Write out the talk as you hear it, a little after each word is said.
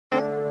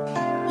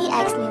He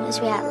asked me which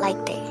way I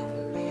liked it.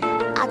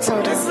 I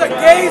told him, this is a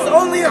gays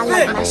only I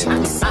like event. my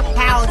shoes.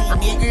 Howdy,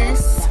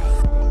 niggas.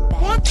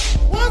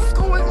 What's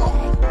going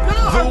on?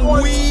 The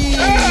weed.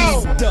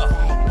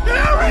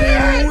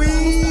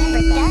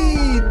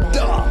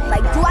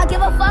 Like, do I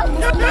give a fuck?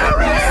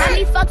 How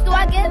many fucks do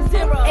I give?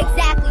 0.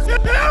 Exactly.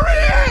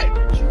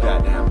 You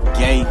goddamn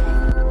gay.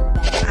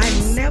 I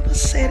never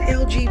said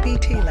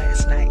LGBT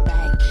last night.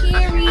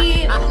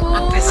 Period.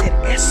 I said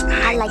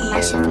I like my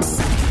SIN. shoes.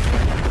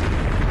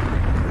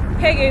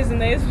 Hey guys and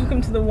ladies,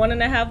 welcome to the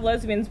 1.5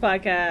 Lesbians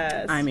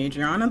podcast. I'm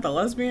Adriana, the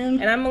lesbian.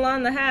 And I'm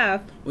Milan the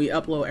half. We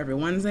upload every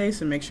Wednesday,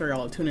 so make sure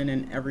y'all are tuning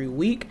in every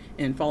week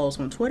and follow us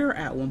on Twitter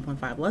at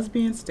 1.5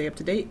 Lesbians. Stay up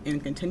to date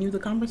and continue the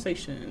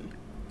conversation.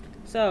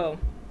 So,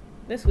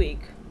 this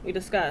week, we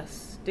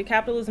discuss, did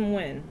capitalism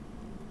win?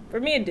 For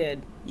me, it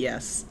did.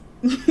 Yes.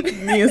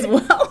 Me as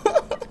well.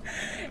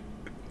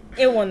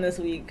 It won this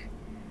week.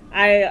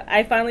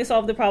 I finally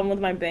solved the problem with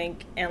my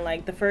bank, and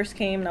like the first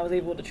came and I was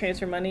able to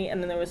transfer money, and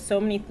then there was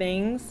so many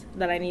things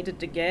that I needed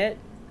to get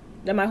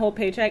that my whole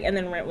paycheck, and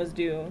then rent was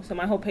due, so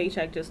my whole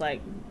paycheck just like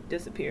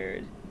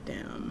disappeared.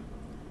 Damn.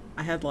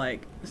 I had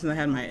since I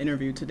had my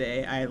interview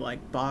today, I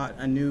bought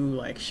a new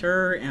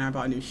shirt, and I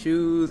bought new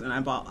shoes, and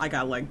I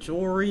got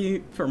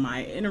jewelry for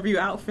my interview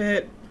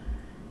outfit.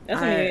 That's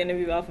gonna be an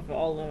interview outfit for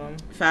all of them.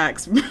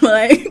 Facts.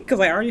 Because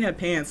I already had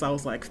pants, so I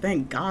was like,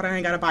 thank God I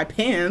ain't gotta buy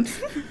pants.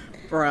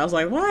 Bro, I was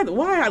like, why?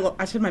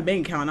 I checked my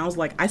bank account, and I was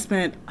like, I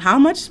spent how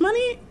much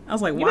money? I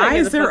was like, why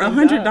is there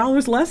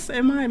 $100 less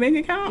in my bank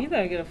account? You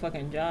better get a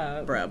fucking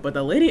job. Bro, but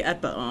the lady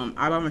at the,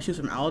 I bought my shoes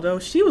from Aldo,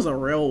 she was a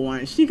real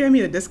one. She gave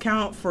me the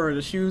discount for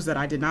the shoes that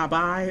I did not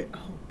buy.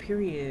 Oh,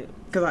 period.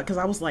 Because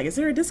I was like, is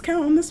there a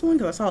discount on this one?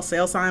 Because I saw a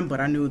sale sign, but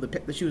I knew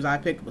the shoes I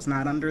picked was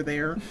not under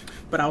there.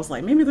 But I was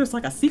like, maybe there's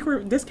a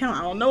secret discount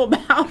I don't know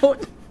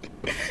about.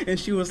 And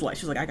she was like,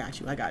 I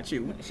got you.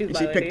 And she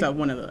picked up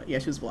one of the,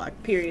 she was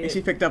black. Period. And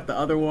she picked up the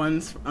other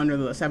ones under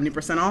the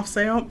 70% off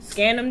sale.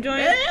 Scan them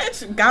joint.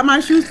 Bitch, got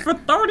my shoes for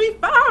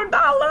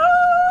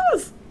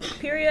 $35.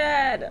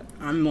 Period.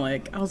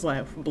 I was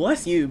like,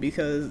 bless you,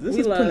 because this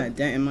is putting a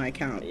dent in my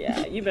account.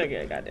 Yeah, you better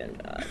get a goddamn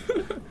job.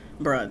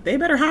 Bruh, they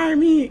better hire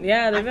me.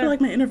 Yeah, I feel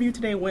like my interview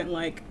today went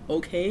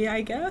okay,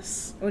 I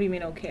guess. What do you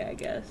mean okay, I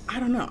guess? I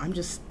don't know. I'm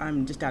just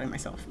doubting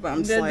myself. But I'm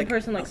just Did the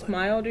person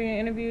smile during your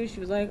interview? She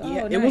was like, oh,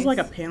 yeah, nice. It was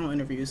a panel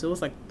interview, so it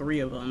was 3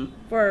 of them.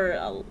 For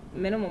a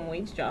minimum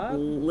wage job?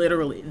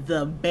 Literally,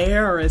 the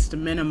barest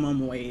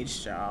minimum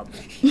wage job.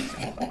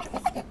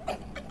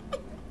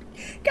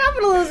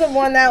 Capitalism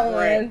won that one.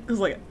 Right. Cause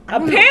a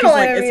panel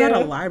interview. It's at a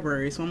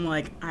library, so I'm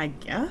I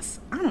guess?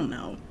 I don't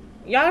know.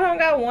 Y'all don't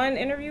got one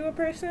interviewer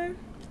person?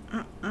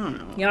 I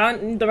don't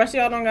know. The rest of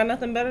y'all don't got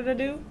nothing better to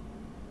do?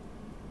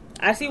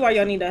 I see why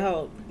y'all need the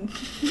help.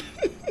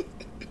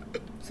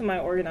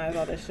 Somebody organize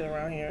all this shit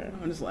around here.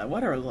 I'm just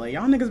whatever.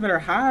 Y'all niggas better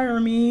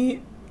hire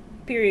me.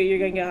 Period. You're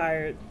gonna get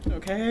hired.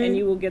 Okay. And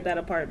you will get that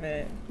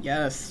apartment.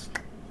 Yes.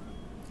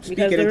 Speak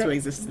Because it into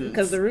existence.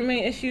 Because the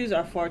roommate issues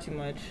are far too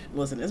much.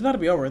 Listen, it's about to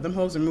be over. Them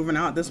hoes are moving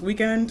out this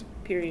weekend.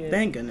 Period.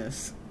 Thank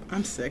goodness.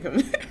 I'm sick of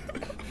it.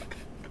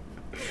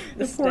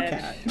 The poor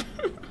cat.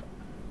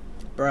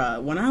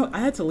 Bruh, when I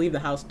had to leave the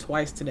house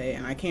twice today,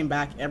 and I came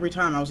back, every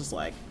time I was just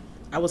I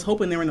was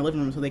hoping they were in the living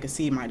room so they could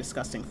see my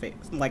disgusting face.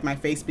 My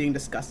face being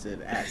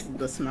disgusted at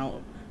the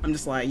smell. I'm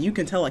just you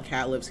can tell a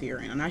cat lives here,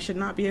 and I should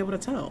not be able to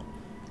tell.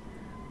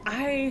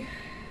 I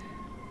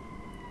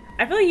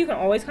feel like you can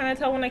always kind of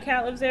tell when a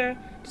cat lives there.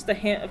 Just a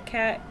hint of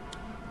cat.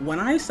 When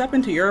I step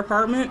into your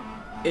apartment,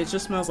 it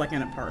just smells like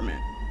an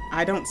apartment.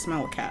 I don't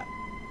smell a cat.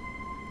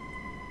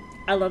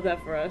 I love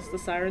that for us. The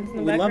sirens in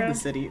the background. We love the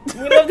city.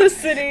 We love the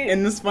city.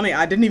 And it's funny,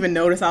 I didn't even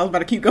notice I was about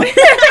to keep going.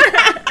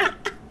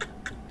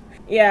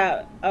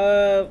 Yeah.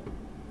 I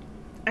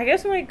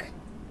guess I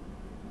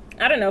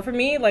don't know. For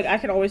me, I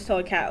can always tell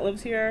a cat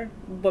lives here,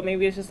 but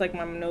maybe it's just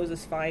my nose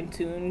is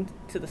fine-tuned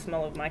to the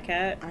smell of my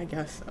cat. I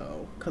guess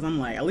so. Because I'm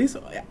at least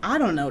I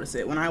don't notice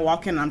it. When I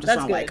walk in, I'm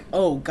just not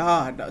oh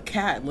God, a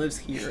cat lives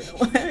here.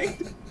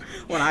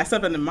 When I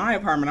step into my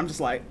apartment, I'm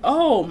just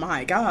oh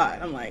my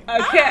God. I'm a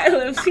cat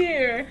lives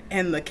here.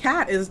 And the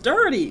cat is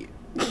dirty.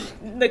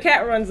 The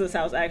cat runs this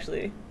house,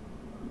 actually.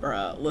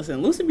 Bruh,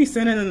 listen, Lucy be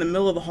sitting in the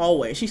middle of the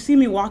hallway. She see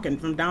me walking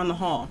from down the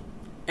hall.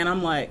 And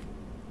I'm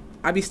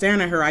I be staring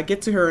at her. I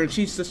get to her and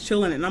she's just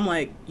chilling. And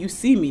I'm you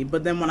see me.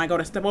 But then when I go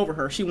to step over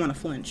her, she want to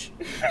flinch.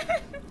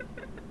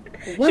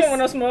 She don't want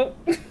no smoke.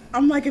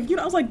 I'm if you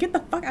know, I was get the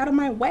fuck out of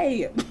my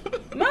way.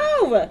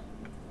 Move!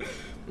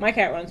 My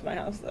cat runs my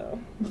house, though.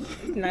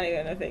 Not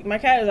even a fake. My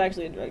cat is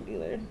actually a drug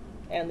dealer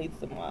and leads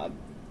the mob.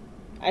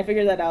 I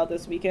figured that out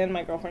this weekend.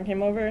 My girlfriend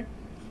came over.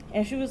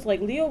 And she was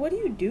like, Leo, what do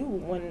you do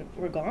when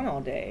we're gone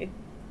all day?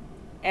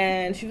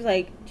 And she was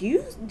like, do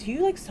you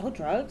sell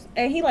drugs?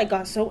 And he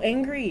got so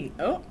angry.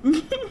 Oh.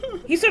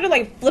 He started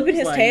flipping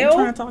his tail. You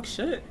trying to talk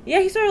shit.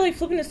 Yeah, he started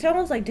flipping his tail.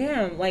 I was like,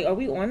 damn, are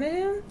we on to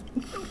him?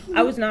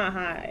 I was not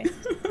high.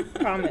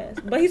 Promise.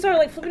 But he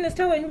started flipping his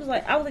tail and he was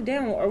I was like,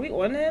 damn, are we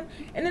on to him?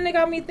 And then it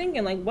got me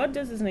thinking, what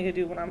does this nigga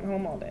do when I'm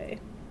home all day?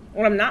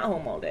 When I'm not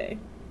home all day?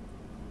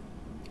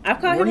 I've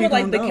caught Where him he with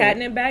like gonna the go?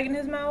 catnip bag in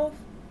his mouth.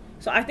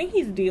 So I think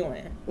he's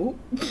dealing. Ooh.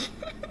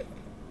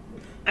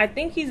 I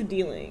think he's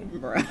dealing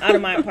Bruh. out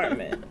of my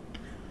apartment.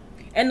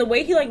 And the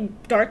way he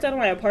like darts out of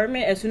my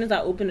apartment as soon as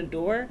I open the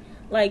door,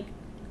 like,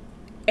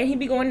 and he'd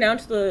be going down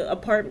to the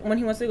apartment when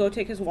he wants to go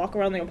take his walk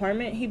around the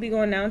apartment. He'd be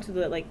going down to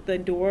the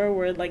door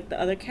where like the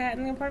other cat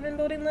in the apartment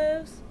building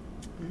lives.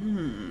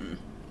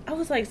 I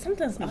was like,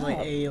 something's I was up. like,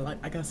 hey, like,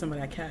 I got some of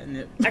that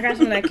catnip. I got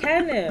some of that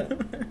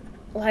catnip.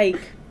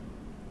 Like,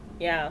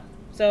 yeah.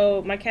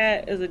 So my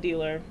cat is a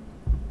dealer,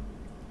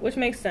 which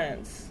makes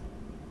sense.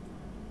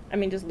 I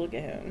mean, just look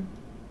at him.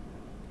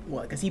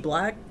 What? Cause he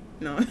black?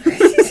 No.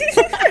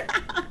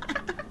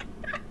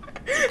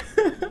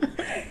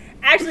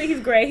 Actually, he's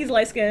gray. He's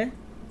light skinned.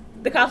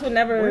 The cops would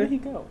never. Where did he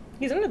go?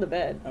 He's under the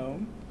bed. Oh.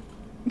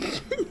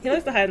 He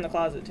likes to hide in the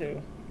closet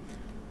too.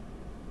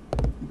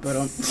 But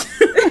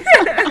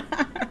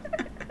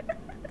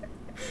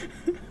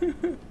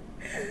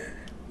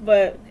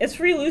But it's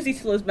free Lucy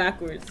till it's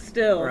backwards.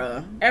 Still,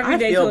 Bruh, every I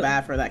day feel till-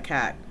 bad for that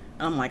cat.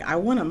 I'm like, I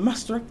want to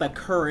muster up the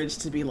courage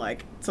to be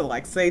like,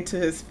 to say to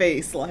his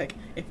face, like,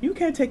 if you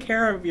can't take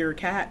care of your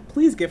cat,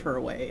 please give her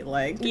away.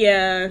 Like,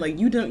 Yeah. like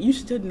you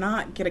should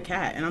not get a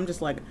cat. And I'm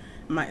just like,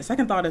 my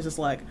second thought is just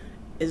like,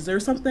 is there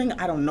something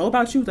I don't know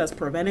about you that's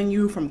preventing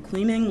you from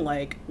cleaning?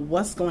 Like,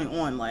 what's going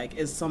on? Like,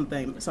 is some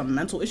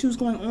mental issues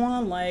going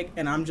on? Like,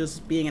 and I'm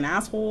just being an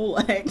asshole?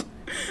 Like,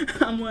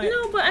 I'm like,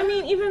 No, but I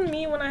mean, even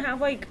me, when I have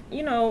like,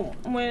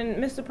 when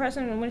Miss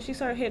Depression, when she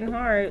started hitting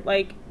hard,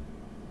 like,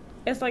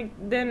 it's like,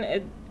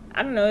 then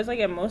I don't know, it's like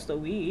at most a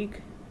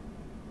week.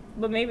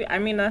 But maybe, I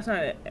mean, that's not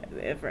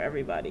it for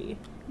everybody.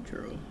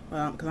 True.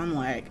 Because I'm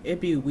like, it'd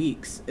be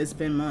weeks. It's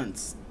been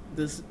months.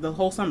 The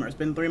whole summer. It's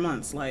been 3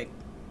 months. Like,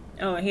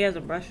 Oh, and he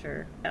hasn't brushed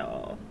her at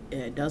all.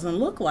 it doesn't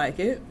look like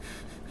it.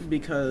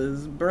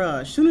 Because,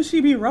 bruh, shouldn't she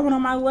be rubbing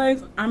on my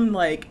legs? I'm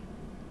like,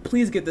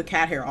 please get the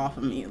cat hair off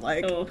of me.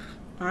 Like, Ugh.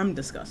 I'm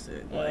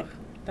disgusted. Like,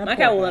 that My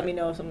poor cat will let me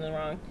know if something's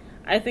wrong.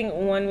 I think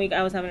one week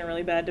I was having a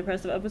really bad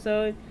depressive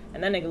episode,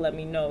 and that nigga let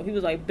me know. He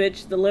was like,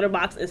 bitch, the litter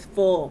box is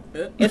full.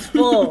 It's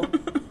full.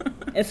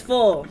 It's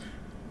full.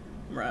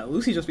 Bruh,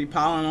 Lucy just be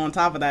piling on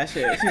top of that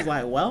shit. She's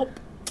like, well,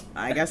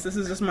 I guess this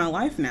is just my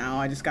life now.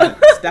 I just gotta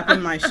step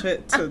in my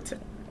shit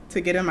to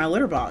get in my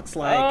litter box.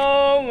 Like,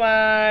 Oh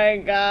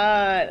my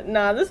god.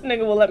 Nah, this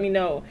nigga will let me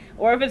know.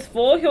 Or if it's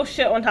full, he'll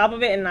shit on top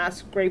of it and not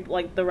scrape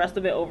like the rest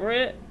of it over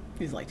it.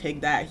 he's like,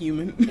 take that,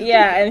 human.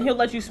 Yeah, and he'll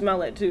let you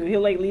smell it too. He'll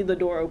like leave the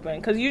door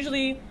open. Because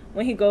usually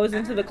when he goes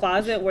into the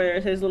closet where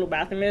his little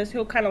bathroom is,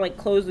 he'll kind of like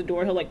close the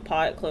door. He'll like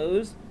paw it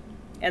closed.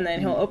 And then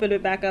he'll open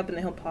it back up and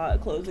then he'll paw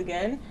it closed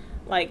again.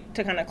 Like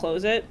to kind of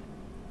close it.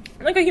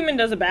 Like a human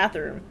does a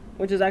bathroom,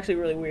 which is actually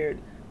really weird.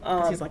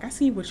 He's like, I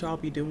see what y'all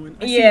be doing.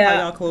 I see Yeah.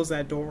 how y'all close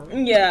that door.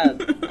 Yeah,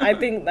 I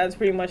think that's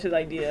pretty much his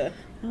idea.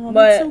 Oh,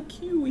 But- that's so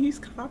cute. He's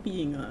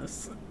copying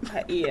us.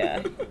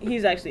 Yeah,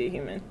 he's actually a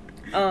human.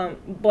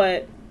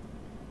 But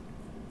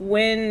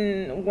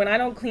when I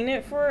don't clean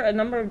it for a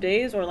number of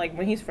days, or like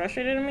when he's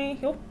frustrated at me,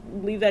 he'll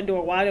leave that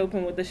door wide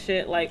open with the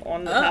shit like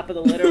on the top of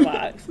the litter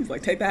box. He's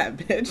like, take that,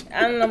 bitch.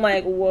 And I'm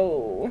like,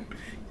 whoa.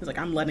 He's like,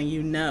 I'm letting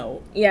you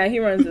know. Yeah, he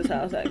runs this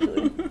house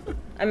actually.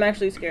 I'm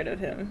actually scared of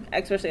him,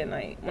 especially at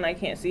night when I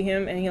can't see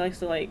him and he likes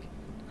to like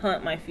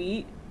hunt my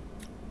feet.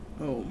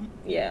 Oh,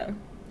 Yeah.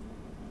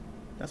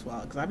 that's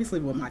wild. Because I be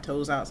sleeping with my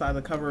toes outside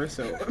the cover.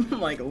 So,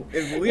 like,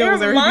 if Leo You're was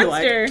there, a he'd be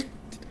monster. like,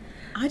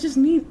 I just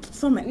need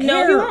some air.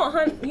 No, he won't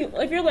hunt.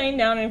 If you're laying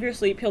down and if you're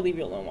asleep, he'll leave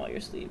you alone while you're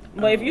asleep.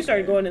 But if you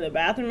start going to the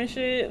bathroom and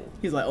shit,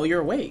 He's like, oh,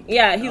 you're awake.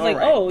 yeah, he's All like,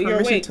 right. oh, you're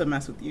Permission awake. to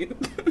mess with you.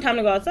 Time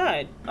to go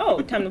outside.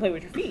 Oh, time to play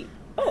with your feet.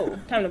 Oh,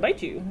 time to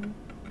bite you.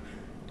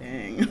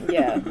 Dang.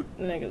 Yeah, the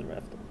nigga's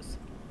restless.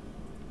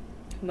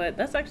 But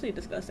that's actually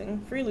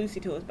disgusting. Free Lucy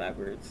till it's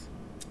backwards.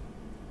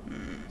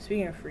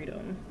 Speaking of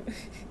freedom,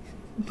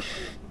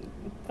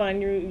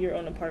 find your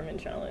own apartment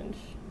challenge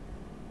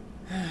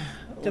to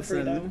Listen,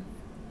 freedom.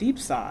 Deep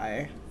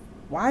sigh.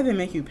 Why they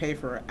make you pay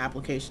for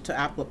application to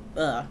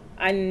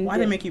Why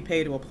they make you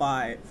pay to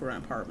apply for an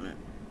apartment?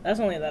 That's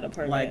only that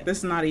apartment. Like, this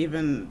is not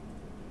even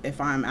if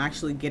I'm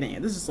actually getting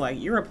it. This is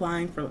like, you're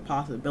applying for the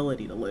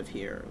possibility to live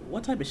here.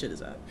 What type of shit is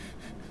that?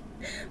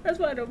 That's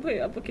why I don't pay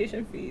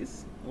application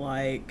fees.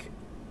 Like,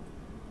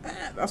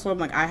 that's why I'm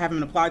like, I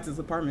haven't applied to this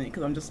apartment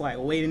because I'm just like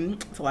waiting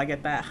till I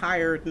get that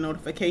hired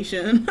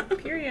notification.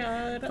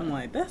 Period. I'm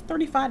like, that's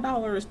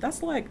 $35.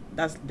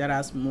 That's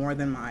deadass more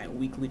than my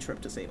weekly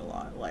trip to Save a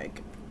Lot.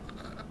 Like,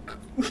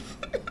 But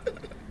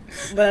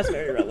that's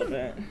very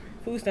relevant.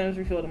 Food stamps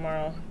refill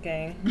tomorrow,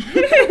 gang.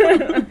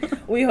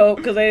 We hope,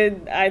 because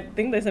I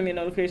think they sent me a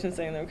notification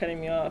saying they were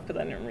cutting me off because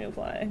I didn't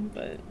reapply.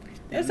 But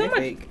there's so they much.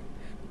 fake.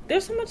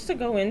 There's so much to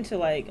go into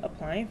like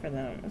applying for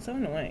them. It's so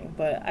annoying,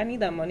 but I need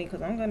that money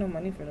because I don't got no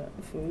money for the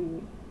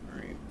food.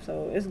 Right.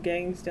 So it's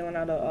gang stealing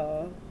out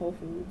of Whole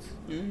Foods.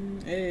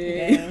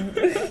 Hey.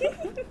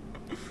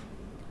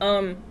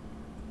 Gang.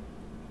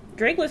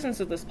 Drake listens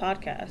to this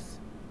podcast,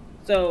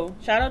 so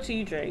shout out to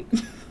you, Drake.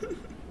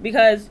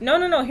 Because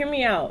no, hear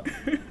me out.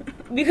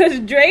 Because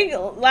Drake,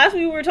 last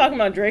week we were talking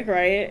about Drake,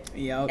 right?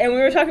 Yup. And we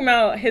were talking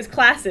about his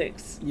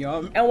classics.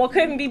 Yup. And what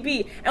couldn't be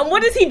beat. And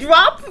what does he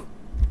drop?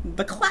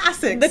 The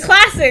classics. The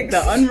classics.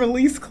 The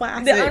unreleased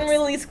classics. The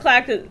unreleased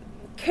classics.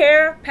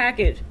 Care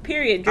package.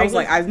 Period. I was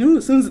like, I knew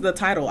as soon as the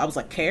title, I was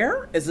like,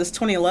 Care? Is this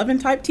 2011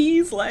 type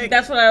tease? Like,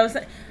 that's what I was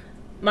saying.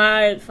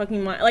 My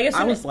fucking mind. Like,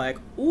 I was like,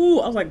 ooh,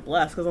 I was like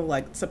blessed because I was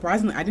like,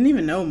 surprisingly, I didn't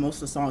even know most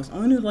of the songs. I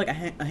only knew like a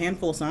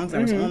handful of songs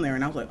that was on there,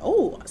 and I was like,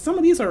 oh, some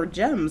of these are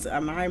gems,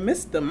 and I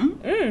missed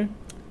them.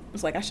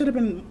 It's like I should have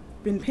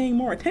been paying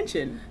more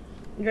attention.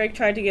 Drake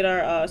tried to get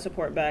our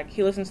support back.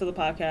 He listens to the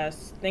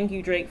podcast. Thank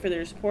you, Drake, for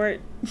their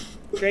support.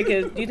 Drake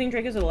is. Do you think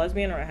Drake is a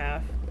lesbian or a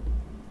half?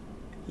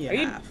 Yeah,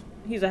 half.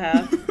 He's a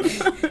half.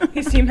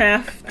 He's team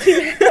half.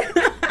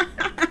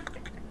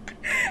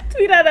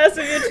 Tweet at us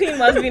if you're team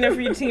lesbian or if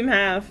you're team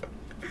half.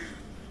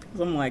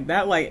 So I'm like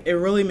that. Like it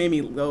really made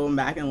me go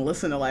back and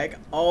listen to like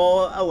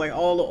all the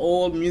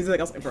old music.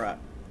 I was like, bro,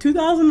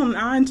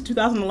 2009 to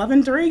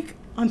 2011 Drake,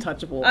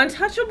 untouchable.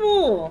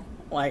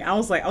 Like I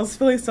was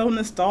feeling so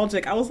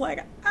nostalgic. I was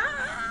like,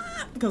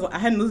 because I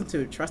hadn't listened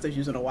to Trust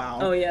Issues in a while.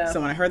 Oh yeah.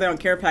 So when I heard that on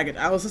Care Package,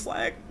 I was just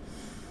like,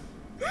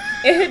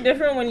 it hit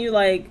different when you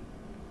like.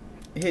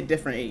 It hit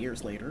different 8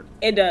 years later.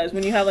 It does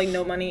when you have like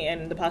no money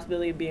and the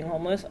possibility of being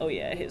homeless. Oh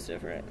yeah, it hits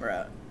different.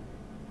 Bruh.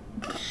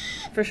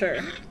 For sure.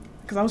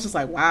 Because I was just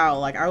like, wow.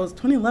 Like I was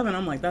 2011.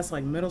 I'm like, that's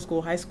like middle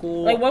school, high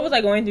school. Like what was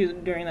I going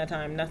through during that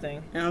time?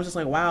 Nothing. And I was just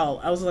like,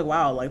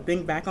 wow. Like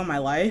think back on my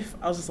life.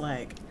 I was just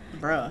like,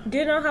 bruh.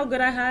 Didn't know how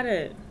good I had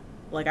it.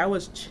 Like I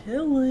was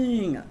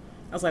chilling. I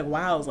was like,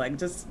 wow. I was like,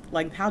 just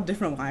like how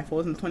different life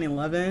was in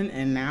 2011,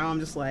 and now I'm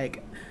just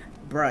like,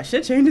 bruh,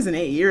 shit changes in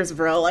 8 years,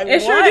 bro. Like,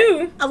 it what? sure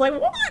do. I was like,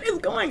 what is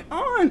going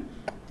on?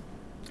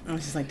 I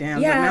was just like,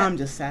 damn. Yeah. Like, now I'm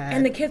just sad.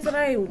 And the kids that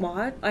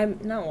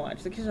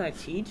the kids that I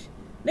teach,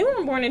 they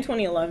weren't born in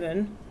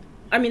 2011.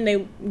 I mean,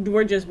 they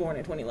were just born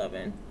in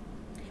 2011.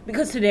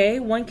 Because today,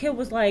 one kid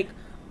was like,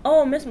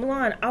 oh, Miss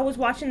Milan, I was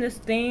watching this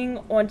thing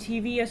on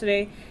TV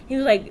yesterday. He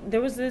was like, there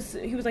was this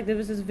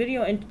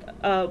video and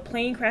a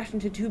plane crashed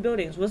into 2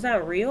 buildings. Was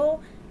that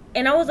real?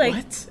 And I was like,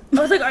 what?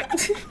 I was like,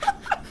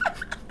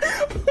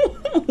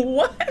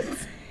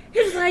 what?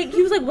 He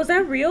was like, was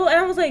that real? And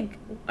I was like,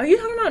 are you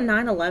talking about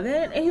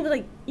 9/11? And he was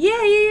like,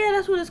 yeah,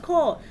 that's what it's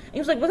called. And he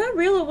was like, was that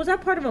real or was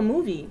that part of a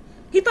movie?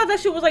 He thought that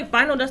shit was like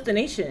Final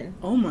Destination.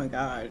 Oh my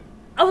God.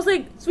 I was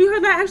like,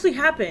 sweetheart, that actually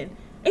happened.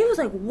 And he was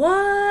like,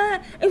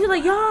 what? And he was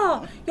like,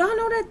 y'all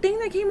know that thing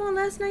that came on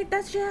last night?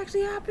 That shit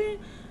actually happened?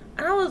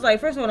 And I was like,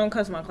 first of all, don't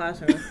cuss in my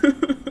classroom.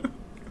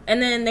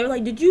 And then they were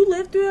like, did you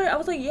live through it? I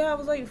was like, yeah, I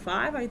was like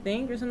 5, I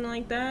think, or something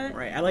like that.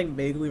 Right. I like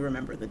vaguely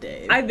remember the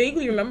day. I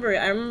vaguely remember it.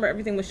 I remember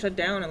everything was shut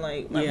down and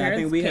like my parents I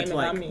think we came had to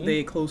like me.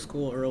 They closed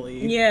school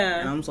early. Yeah.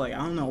 And I was like, I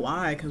don't know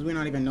why, because we're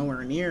not even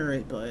nowhere near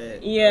it,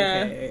 but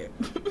yeah. Okay.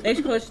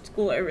 They closed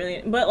school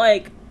early. But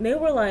like, they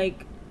were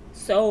like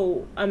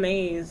so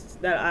amazed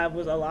that I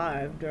was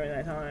alive during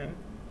that time.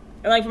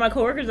 And like for my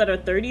coworkers that are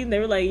 30, they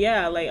were like,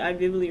 yeah, like I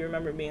vividly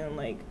remember being in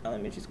like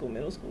elementary school,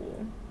 middle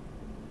school.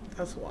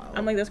 That's wild.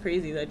 I'm like, that's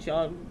crazy that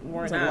y'all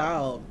weren't like,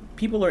 wow,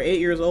 people are 8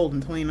 years old in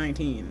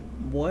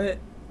 2019. What?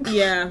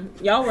 Yeah,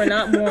 y'all were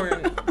not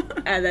born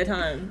at that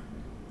time.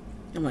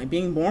 I'm like,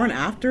 being born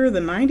after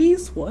the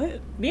 90s? What?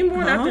 Being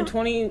born after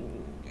 20...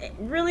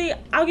 Really,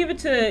 I'll give it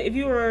to... If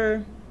you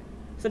were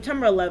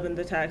September 11th,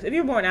 the tax. If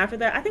you were born after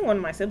that, I think one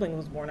of my siblings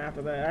was born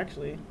after that,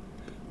 actually.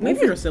 Maybe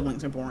your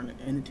siblings are born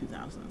in the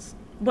 2000s.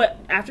 But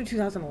after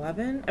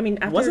 2011? I mean,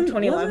 after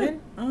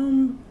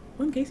 2011?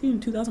 Wasn't Casey in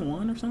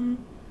 2001 or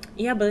something?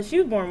 Yeah, but she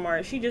was born in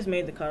March. She just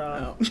made the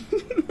cutoff. Oh.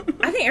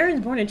 I think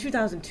Aaron's born in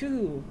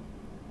 2002.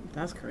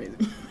 That's crazy.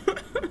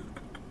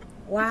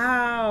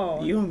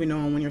 Wow. You don't be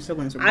knowing when your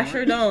siblings are born. I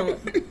sure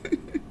don't.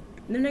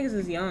 Them niggas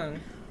is young.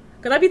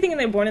 Because I be thinking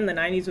they're born in the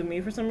 90s with me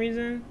for some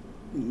reason.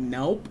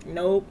 Nope.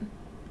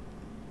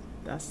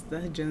 That's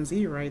Gen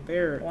Z right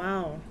there.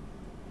 Wow.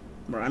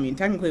 Bro, I mean,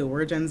 technically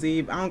we're Gen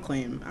Z, but I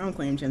don't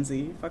claim Gen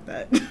Z. Fuck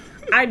that.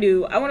 I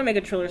do. I want to make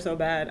a Triller so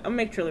bad. I'm gonna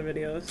make Triller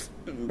videos.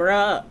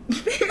 Bruh.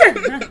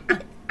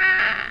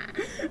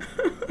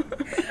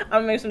 I'm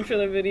gonna make some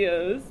Triller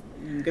videos.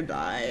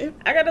 Goodbye.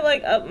 I gotta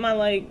like up my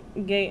like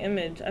gay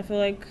image. I feel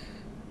like.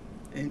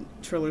 And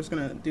Triller's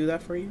gonna do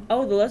that for you?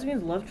 Oh, the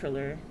lesbians love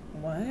Triller.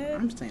 What?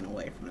 I'm staying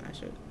away from that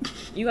shit.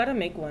 You gotta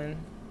make one.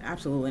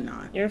 Absolutely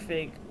not. You're a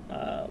fake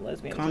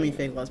lesbian. Call me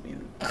fake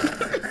lesbian.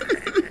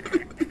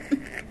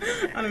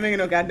 I'm not making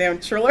no goddamn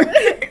Triller.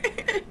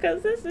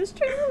 Because this is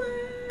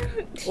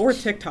Triller. Or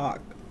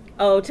TikTok.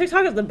 Oh,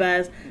 TikTok is the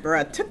best.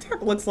 Bruh,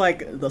 TikTok looks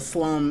like the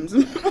slums.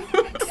 Nah,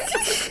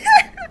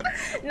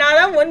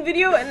 that one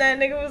video and that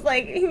nigga was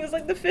like, he was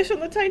like the fish on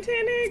the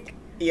Titanic.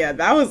 Yeah,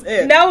 that was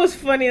it. That was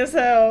funny as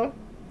hell.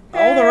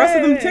 All the rest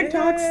of them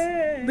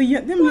TikToks,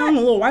 them young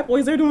little white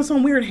boys, they're doing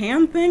some weird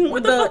hand thing.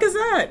 What the fuck is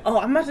that? Oh,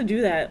 I'm about to do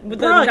that. With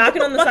Bruh, the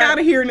knocking on the side. Get the fuck out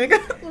of here,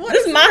 nigga.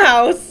 This is my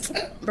house.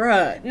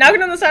 Bruh.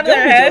 Knocking on the side of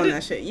their head. Doing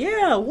that shit.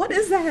 Yeah, what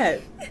is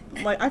that?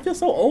 Like, I feel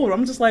so old.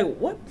 I'm just like,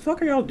 what the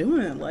fuck are y'all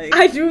doing? Like,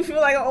 I do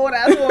feel like an old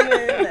ass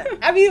woman.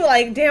 I be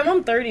like, damn,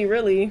 I'm 30,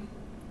 really.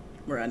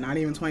 We're not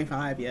even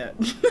 25 yet.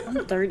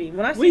 I'm 30.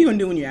 When I What are you gonna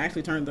do when you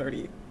actually turn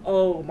 30?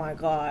 oh my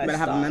god, I'm gonna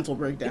have a stop. mental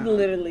breakdown.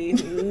 Literally,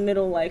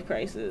 middle life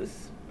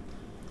crisis.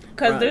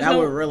 Because there's that no.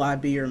 would really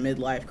be your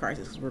midlife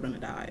crisis because we're gonna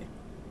die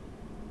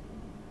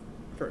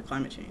for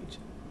climate change.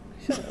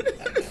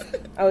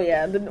 Oh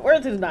yeah, the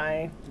Earth is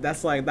dying.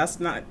 That's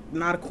not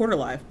a quarter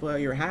life, but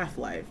your half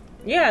life.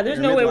 Yeah, there's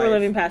Your no way we're midlife.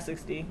 living past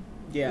 60.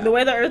 Yeah. The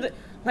way the Earth,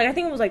 like I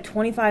think it was like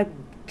 25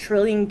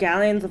 trillion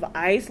gallons of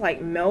ice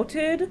like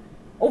melted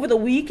over the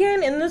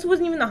weekend, and this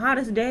wasn't even the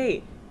hottest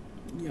day.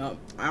 Yep.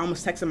 I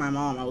almost texted my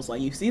mom. I was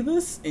like, "You see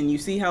this, and you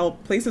see how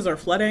places are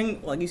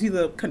flooding. Like, you see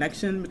the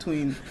connection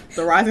between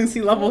the rising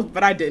sea levels."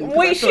 But I didn't. 'Cause I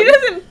Wait, feel she like-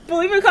 doesn't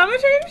believe in climate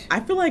change?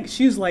 I feel like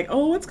she's like,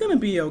 "Oh, it's gonna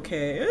be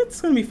okay.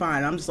 It's gonna be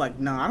fine." I'm just like,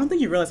 "No, I don't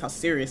think you realize how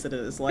serious it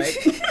is." Like,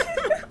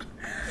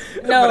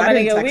 No, but I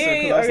didn't nigga, text her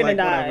 'cause we I was are gonna like,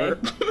 die.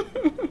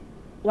 whatever.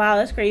 Wow,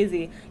 that's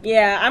crazy.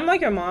 Yeah, I'm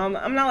like your mom.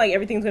 I'm not like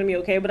everything's gonna be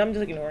okay, but I'm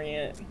just ignoring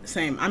it.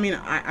 Same. I mean,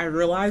 I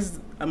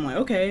realized I'm like,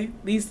 okay,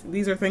 these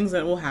are things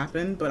that will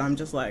happen, but I'm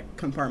just like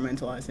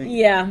compartmentalizing.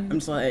 Yeah. I'm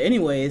just like,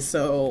 anyways.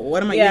 So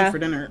what am I Yeah. eating for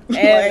dinner? And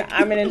Like-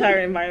 I'm an entire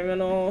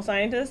environmental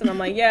scientist, and I'm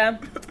like, yeah,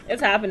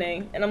 it's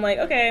happening. And I'm like,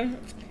 okay,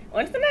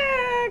 what's the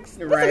next?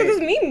 Let's look Right. at this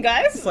meeting,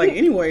 guys. It's like,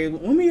 anyway,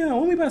 when we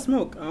about to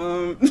smoke?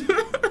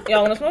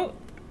 Y'all wanna smoke?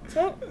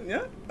 Smoke?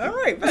 Yeah. All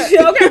right. Bet.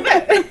 Okay,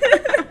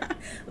 bet.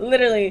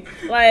 Literally,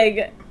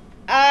 like,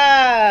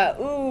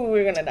 ooh,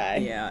 we're gonna die.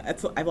 Yeah. I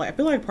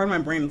feel like part of my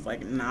brain is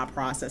like not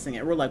processing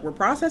it. We're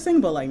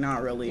processing, but like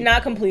not really.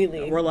 Not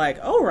completely. We're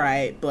like, all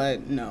right,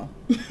 but no.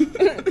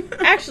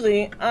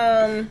 Actually,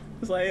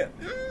 It's like,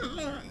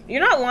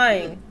 you're not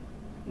lying,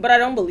 but I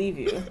don't believe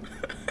you.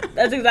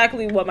 That's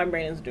exactly what my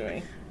brain is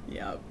doing.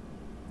 yeah.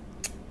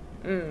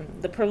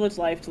 The privileged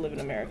life to live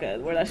in America,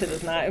 where that shit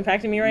is not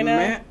impacting me right now.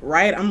 Man,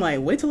 right? I'm like,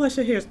 wait till that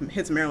shit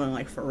hits Maryland,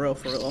 like for real.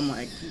 I'm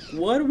like,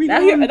 what are we That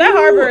doing? that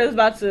harbor is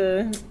about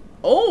to,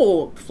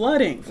 Oh,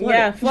 flooding.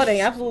 yeah,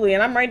 flooding, absolutely,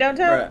 and I'm right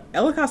downtown. Bruh,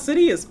 Ellicott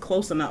City is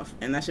close enough,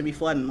 and that should be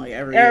flooding like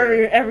every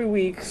year. Every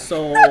week.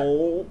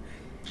 So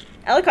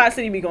Ellicott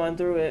City be going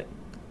through it.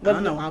 I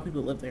don't know how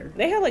people live there.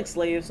 They had like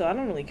slaves, so I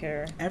don't really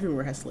care.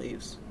 Everywhere has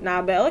slaves.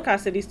 Nah, but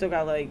Ellicott City still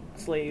got like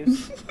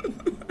slaves.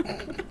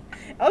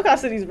 Ellicott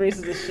City's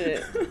racist as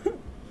shit.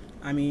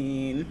 I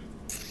mean,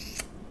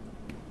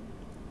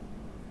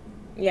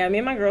 Yeah, me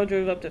and my girl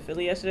drove up to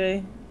Philly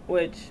yesterday,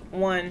 which,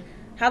 one,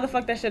 how the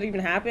fuck that shit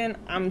even happened?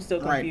 I'm still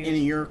right, confused.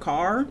 in your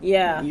car?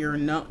 Yeah. Your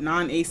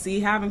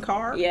non-AC having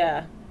car?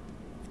 Yeah,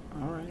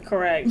 All right.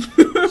 correct.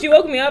 She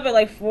woke me up at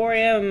like 4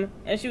 a.m.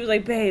 and she was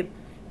like, babe.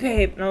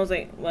 And I was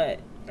like, what?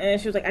 And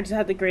she was like, I just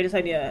had the greatest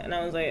idea. And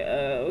I was like,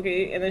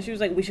 okay. And then she was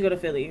like, we should go to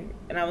Philly.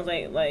 And I was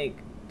like,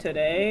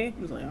 today?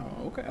 I was like,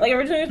 oh, okay. Like,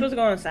 originally we were supposed to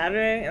go on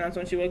Saturday, and that's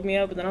when she woke me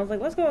up. But then I was like,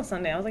 let's go on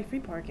Sunday. I was like, free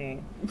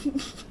parking.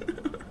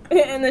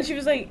 And then she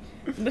was like,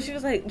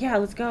 yeah,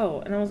 let's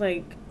go. And I was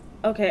like,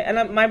 okay.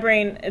 And my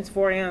brain, it's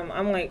 4 a.m.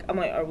 I'm like,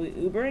 are we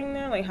Ubering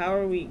there? Like, how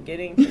are we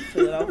getting to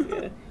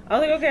Philadelphia? I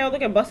was like, okay, I'll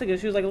look at bus tickets.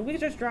 She was like, we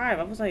could just drive.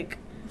 I was like,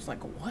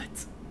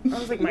 what? I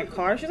was like, my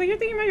car? She's like, you're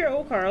thinking about your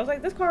old car. I was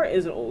like, this car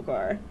is an old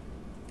car.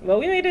 Well,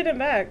 we made it in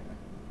back.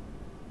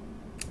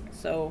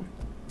 So,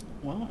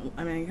 Well,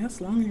 I mean, I guess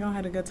as long as y'all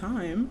had a good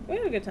time. we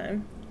had a good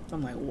time. So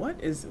I'm like, what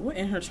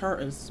in her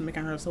chart is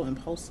making her so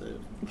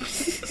impulsive?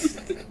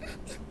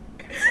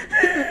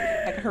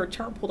 I got her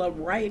chart pulled up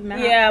right now.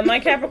 Yeah, my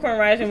Capricorn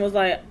rising was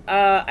like,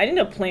 I need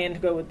a plan to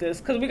go with this.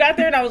 Because we got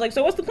there and I was like,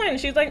 so what's the plan? And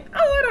she's like,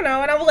 oh, I don't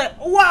know. And I was like,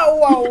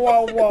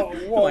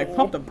 whoa. Like,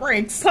 pump the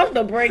brakes. Pump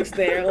the brakes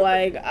there.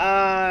 Like,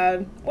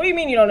 what do you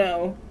mean you don't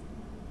know?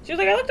 She was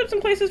like, I looked up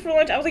some places for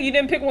lunch. I was like, you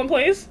didn't pick one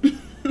place?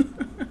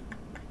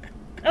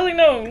 I was like,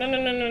 no.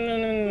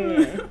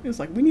 It was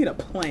like, we need a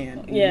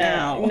plan.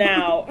 Yeah,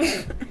 now.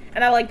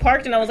 And I like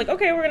parked and I was like,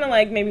 okay, we're gonna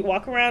like maybe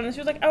walk around. And she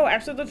was like, oh,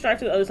 actually, let's drive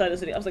to the other side of the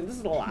city. I was like, this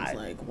is a lie. It's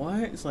like, what?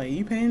 It's like,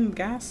 you paying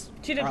gas?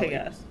 She didn't pay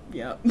gas.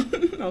 Yep.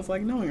 I was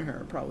like, knowing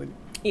her, probably.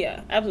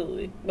 Yeah,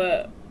 absolutely.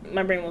 But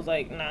my brain was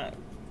like not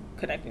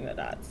connecting the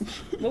dots.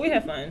 But we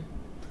had fun.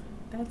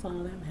 That's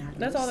all that matters.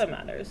 That's all that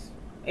matters.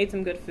 Ate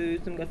some good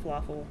food, some good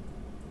falafel.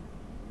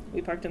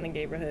 We parked in the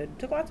neighborhood.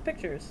 Took lots of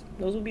pictures.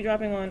 Those will be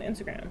dropping on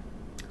Instagram.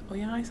 Oh,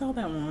 yeah, I saw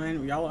that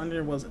one. Y'all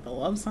under, was it the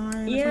love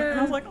sign? Yeah. And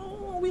I was like,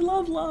 oh, we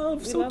love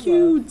love. We So love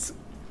cute.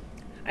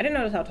 I didn't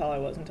notice how tall I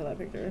was until that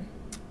picture.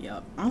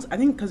 Yep. I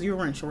think because you were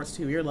wearing shorts,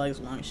 too. Your legs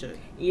were long as shit.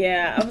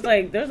 Yeah, I was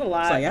like, there's a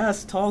lot. It's like,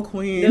 yes, tall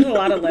queen. There's a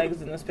lot of legs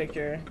in this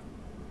picture.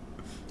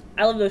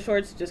 I love the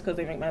shorts just because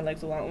they make my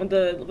legs long. With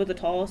the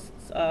tall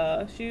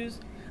shoes,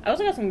 I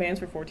also got some Vans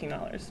for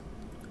 $14.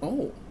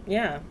 Oh,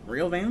 Yeah.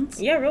 real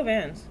Vans? Yeah, real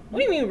Vans. What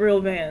do you mean real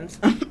Vans?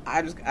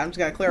 I'm just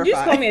gotta clarify. You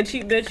just called me a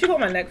cheap bitch. You called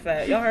my neck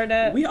fat. Y'all heard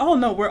that? We all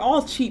know we're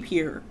all cheap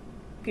here.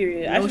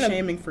 Period. No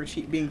shaming for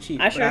being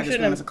cheap. I but sure I just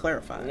shouldn't wanted have- to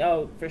clarify.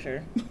 Oh, for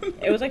sure.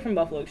 It was like from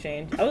Buffalo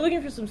Exchange. I was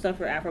looking for some stuff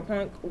for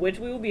Afropunk, which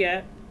we will be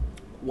at.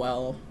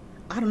 Well,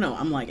 I don't know.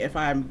 I'm like, if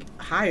I'm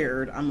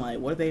hired, I'm like,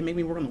 what if they make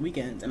me work on the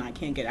weekends and I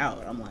can't get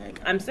out? I'm like,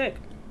 I'm sick.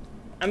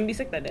 I'm gonna be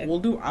sick that day. I'm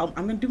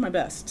gonna do my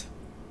best.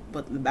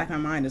 But in the back of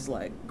my mind is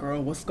like,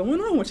 girl, what's going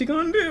on? What you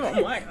gonna do?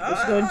 I'm like, What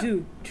you gonna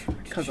do?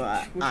 Because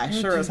I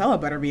sure as hell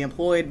better be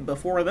employed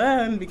before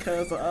then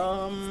because,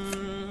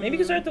 Maybe you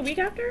can start the week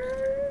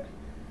after?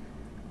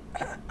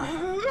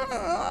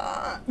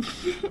 I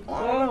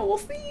don't know, we'll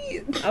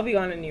see. I'll be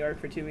gone in New York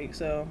for 2 weeks,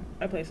 so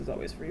my place is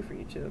always free for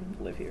you to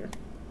live here.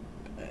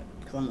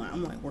 Because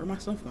I'm like, where my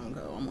stuff gonna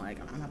go? I'm like,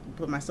 I'm gonna have to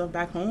put my stuff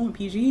back home,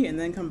 PG, and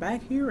then come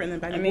back here, and then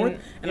back and forth.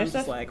 And I'm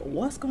just like,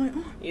 what's going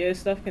on? Yeah,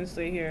 stuff can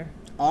stay here.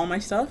 All my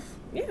stuff?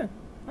 Yeah.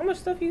 How much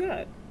stuff you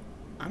got?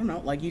 I don't know.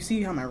 Like, you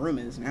see how my room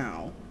is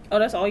now. Oh,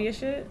 that's all your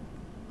shit?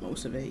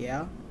 Most of it,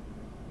 yeah.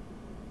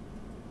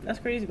 That's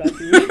crazy about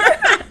you.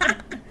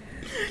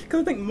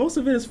 Because I think most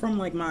of it is from,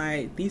 like,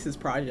 my thesis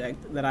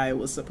project that I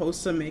was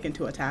supposed to make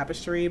into a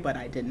tapestry, but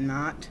I did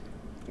not.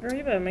 Girl,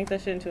 you better make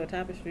that shit into a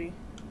tapestry.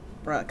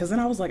 Bruh, because then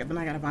I was like, then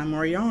I gotta buy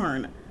more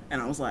yarn.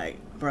 And I was like,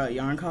 bruh,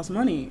 yarn costs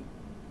money.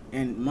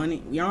 And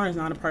yarn is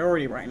not a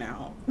priority right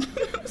now.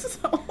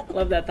 So.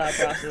 Love that thought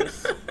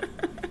process.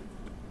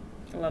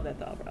 I love that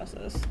thought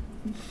process.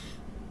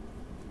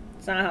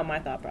 It's not how my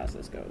thought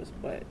process goes,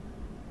 but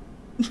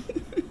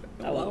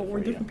well, we're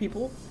different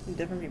people.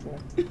 Different people.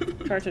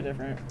 Charts are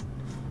different.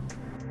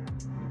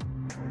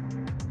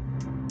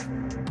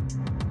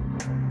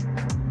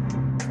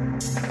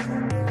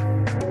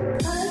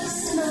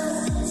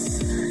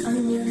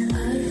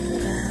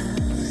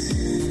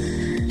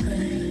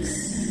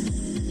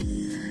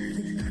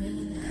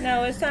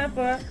 Now it's time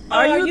for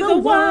Are You the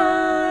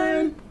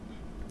One?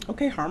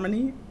 Okay,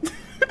 Harmony.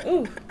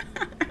 Ooh.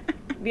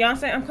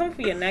 Beyonce, I'm coming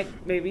for your neck,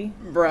 baby.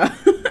 Bruh.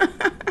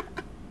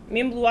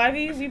 Me and Blue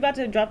Ivy, we about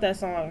to drop that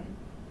song.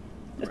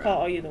 It's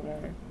called Are You the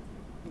One?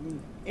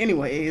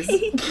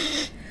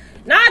 Anyways.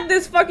 Not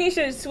this fucking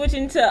shit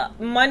switching to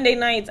Monday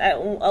nights at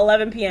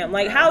 11 p.m.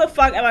 Like, how the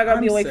fuck am I gonna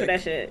be awake for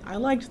that shit? I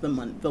liked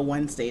the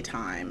Wednesday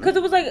time. Because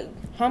it was like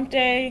hump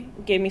day,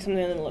 gave me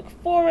something to look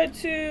forward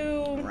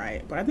to.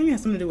 Right, but I think it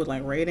has something to do with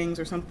like ratings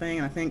or something.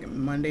 And I think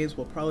Mondays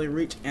will probably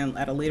reach, and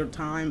at a later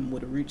time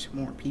would reach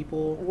more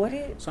people. Would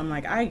it? So I'm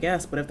like, I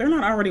guess, but if they're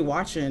not already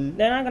watching,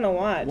 they're not gonna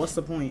watch. What's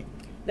the point?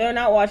 They're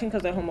not watching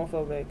because they're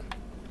homophobic.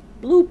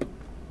 Bloop.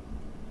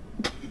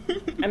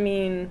 I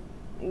mean,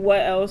 what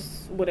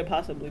else would it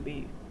possibly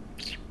be?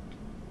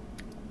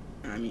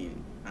 I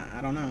mean,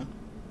 I don't know.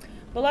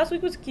 But last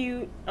week was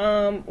cute.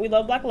 We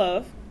love Black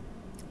Love.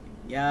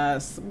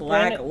 Yes,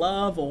 Black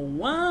Love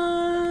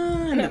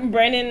won.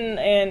 Brandon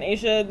and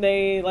Aisha,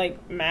 they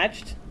like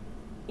matched.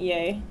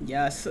 Yay.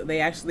 Yes, they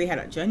had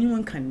a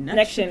genuine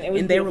connection. It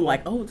was and they beautiful. were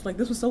like, oh, it's like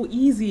this was so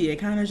easy. It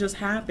kind of just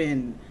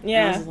happened.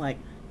 Yeah. And I was like,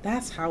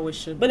 that's how it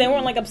should be. But they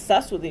weren't like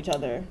obsessed with each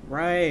other.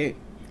 Right.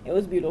 It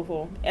was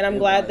beautiful. And I'm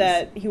glad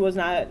that he was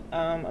not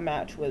a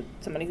match with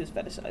somebody who's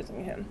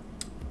fetishizing him.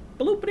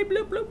 Bloopity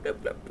bloop bloop bloop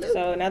bloop bloop.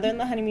 So now they're in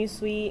the honeymoon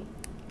suite,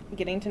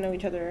 getting to know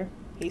each other,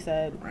 he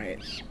said. Right.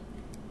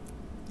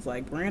 It's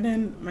like,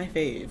 Brandon, my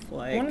fave.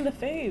 Like, one of the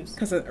faves.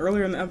 Because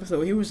earlier in the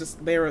episode, he was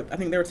just, I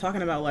think they were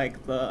talking about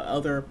like the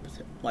other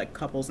like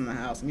couples in the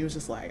house, and he was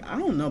just like, I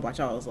don't know about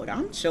y'all. I was like,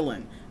 I'm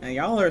chilling, and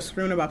y'all are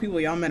screwing about people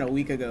y'all met a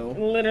week ago.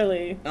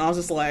 Literally. And I was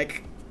just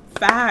like,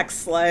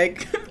 facts,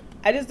 like.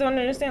 I just don't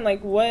understand,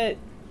 like, what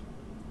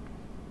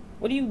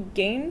do you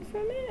gain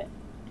from it?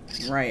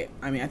 Right.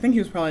 I mean, I think he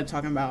was probably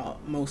talking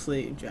about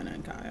mostly Jenna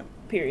and Kyle.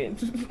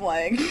 Period.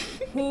 Like.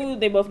 Who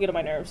they both get on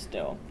my nerves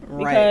still.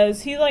 Right.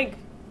 Because he, like,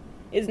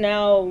 is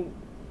now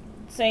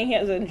saying he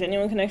has a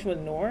genuine connection with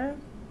Noor.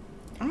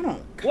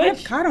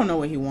 Kyle don't know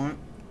what he want.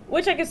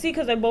 Which I can see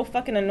because they're both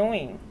fucking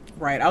annoying.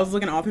 Right. I was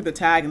looking all through the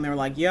tag and they were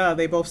like, yeah,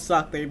 they both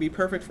suck. They'd be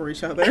perfect for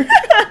each other.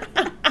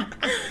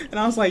 And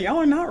I was like, y'all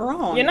are not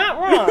wrong. You're not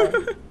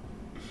wrong.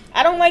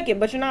 I don't like it,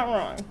 but you're not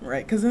wrong.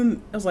 Right, because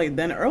then I was like,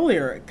 then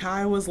earlier,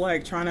 Kai was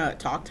like trying to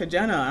talk to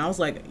Jenna, and I was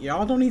like,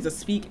 y'all don't need to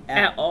speak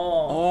at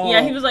all.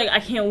 Yeah, he was like, I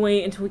can't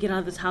wait until we get out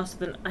of this house, so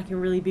then I can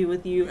really be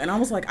with you. And I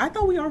was like, I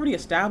thought we already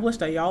established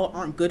that y'all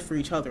aren't good for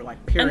each other,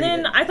 like, period.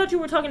 And then I thought you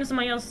were talking to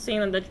somebody else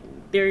saying that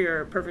they're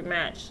your perfect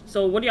match.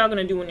 So what are y'all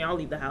gonna do when y'all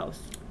leave the house?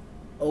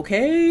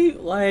 Okay,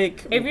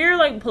 like, if you're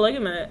like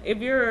polygamous, if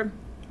you're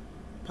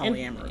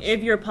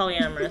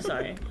polyamorous,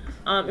 sorry.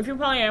 If you're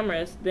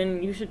polyamorous,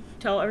 then you should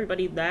tell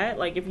everybody that.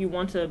 Like, if you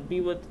want to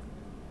be with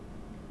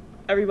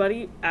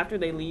everybody after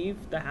they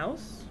leave the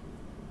house.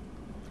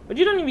 But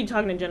you don't even be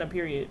talking to Jenna,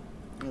 period.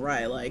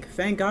 Right, like,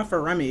 thank God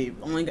for Remy,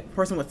 only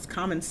person with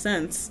common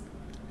sense.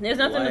 There's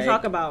nothing to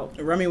talk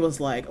about. Remy was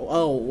like,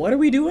 oh, what are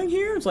we doing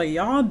here? It's like,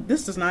 y'all,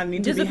 this does not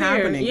need to be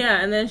happening.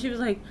 Yeah, and then he was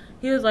like,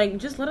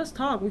 just let us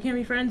talk. We can't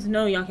be friends.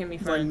 No, y'all can't be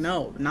friends. Like,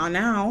 no, not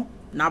now.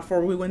 Not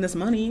before we win this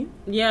money.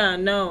 Yeah,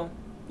 no.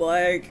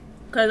 Like...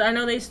 Because I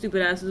know they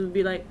stupid asses would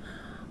be like,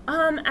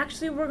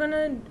 actually, we're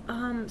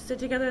gonna sit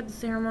together at the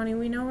ceremony.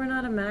 We know we're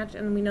not a match,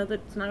 and we know that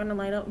it's not gonna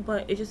light up,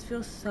 but it just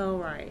feels so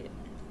right.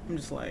 I'm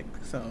just like,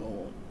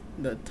 so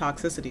the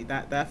toxicity,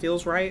 that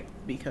feels right,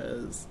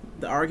 because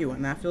the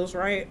arguing, that feels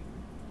right.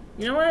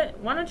 You know what?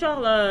 Why don't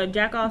y'all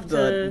jack off to...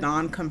 The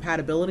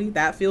non-compatibility,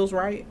 that feels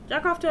right.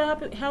 Jack off to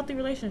a healthy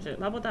relationship.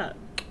 How about that?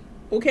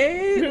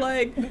 Okay,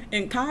 like,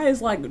 and Kai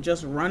is like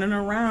just running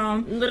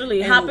around.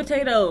 Literally, And hot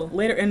potato.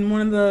 Later in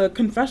one of the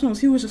confessionals,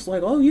 he was just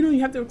like, "Oh, you know,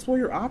 you have to explore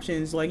your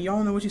options. Like,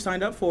 y'all know what you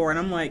signed up for." And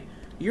I'm like,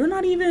 "You're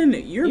not even.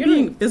 You're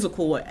being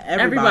physical with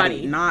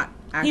everybody. Not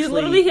actually. He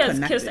literally has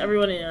connected." kissed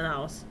everyone in the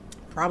house.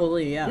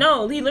 Probably, yeah.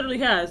 No, he literally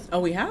has.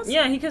 Oh, he has.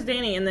 Yeah, he kissed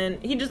Danny, and then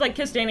he just like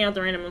kissed Danny out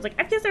the random. I was like,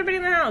 "I kissed everybody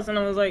in the house," and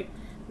I was like,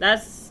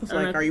 "That's." It's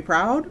like, are you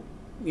proud?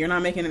 You're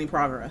not making any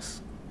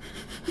progress.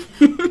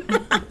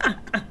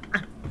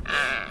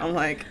 I'm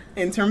like,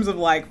 in terms of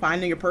like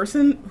finding a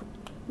person,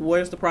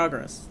 where's the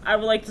progress? I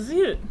would like to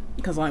see it.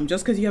 Because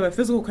just because you have a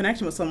physical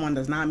connection with someone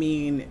does not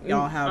mean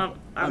y'all have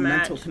a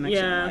mental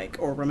connection, yeah. like,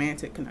 or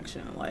romantic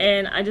connection, like.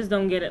 And I just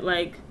don't get it.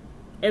 Like,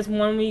 it's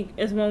 1 week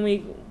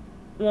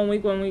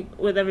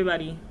with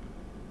everybody.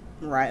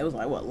 Right, it was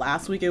like, what,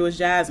 last week it was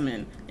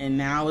Jasmine, and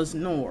now it's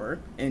Noor.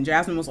 And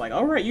Jasmine was like,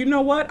 all right, you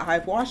know what?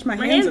 I've washed my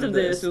hands of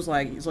this. It was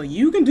like, so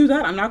you can do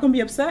that. I'm not going to be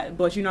upset,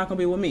 but you're not going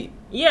to be with me.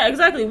 Yeah,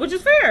 exactly, which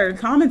is fair.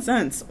 Common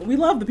sense. We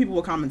love the people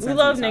with common sense. We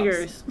love in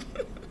niggers.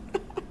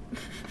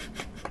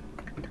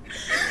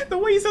 this The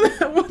way you said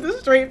that with a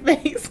straight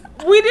face.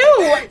 We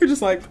do. You're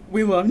just like,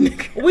 we love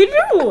niggers. We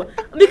do.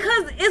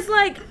 Because it's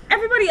like,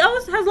 everybody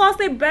else has lost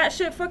their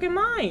batshit fucking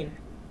mind.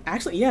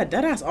 Actually, yeah,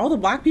 deadass. All the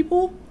black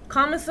people.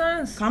 Common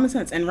sense. Common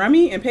sense. And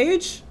Remy and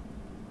Paige.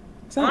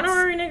 Sense.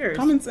 Honorary niggers.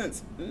 Common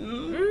sense.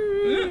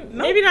 No,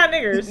 maybe not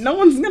niggers. No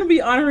one's going to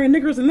be honoring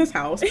niggers in this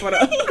house. But,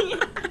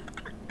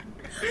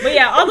 but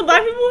yeah, all the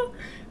black people,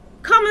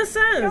 common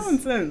sense. Common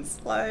sense.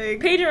 Like.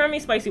 Paige and Remy,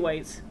 spicy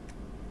whites.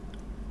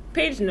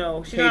 Paige,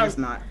 no. Paige is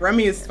not.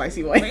 Remy is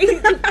spicy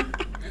white.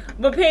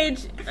 But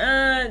Paige,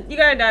 you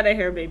gotta dye that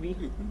hair, baby.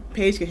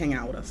 Paige can hang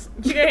out with us.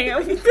 She can hang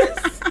out with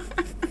us.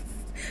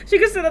 She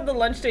could sit at the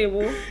lunch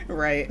table.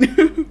 Right.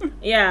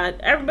 Yeah,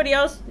 everybody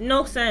else,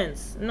 no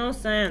sense. No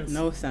sense.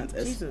 No sense.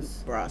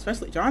 Jesus. Bruh,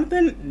 especially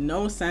Jonathan,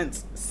 no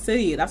sense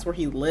city. That's where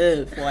he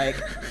lived. Like,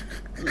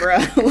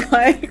 bruh,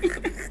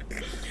 like,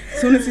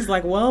 as soon as he's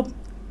like, well,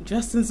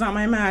 Justin's not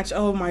my match.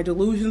 Oh, my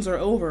delusions are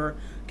over.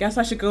 Guess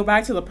I should go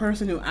back to the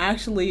person who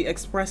actually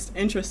expressed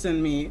interest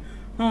in me.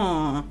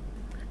 Huh.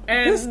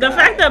 And the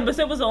fact that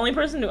Basit was the only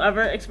person to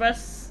ever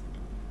express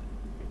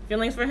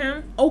feelings for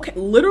him. Okay,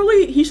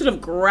 literally, he should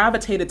have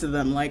gravitated to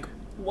them. Like,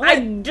 what? I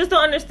just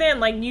don't understand.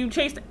 Like, you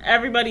chased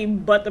everybody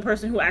but the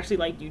person who actually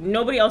liked you.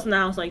 Nobody else in the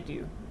house liked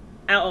you.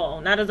 At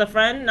all. Not as a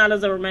friend, not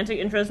as a romantic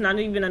interest, not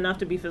even enough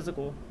to be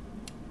physical.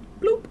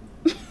 Bloop.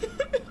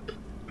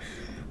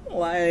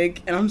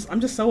 Like, and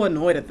I'm just so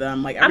annoyed at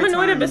them. Like, I'm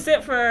annoyed at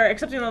Basit for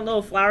accepting that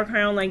little flower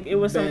crown. Like, it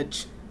was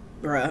bitch.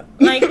 Bruh.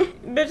 Like,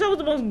 bitch, that was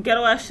the most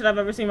ghetto ass shit I've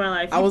ever seen in my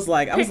life. I was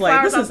like, this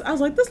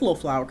little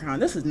flower crown,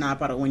 this is not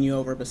about to win you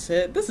over,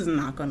 Basit. This is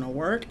not gonna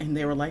work. And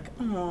they were like,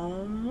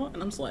 oh,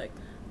 and I'm just like,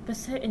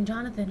 Basit and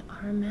Jonathan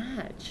are a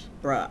match.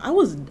 Bruh, I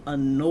was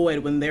annoyed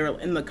when they were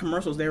in the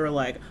commercials. They were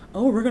like,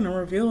 oh, we're gonna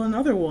reveal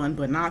another one,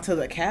 but not to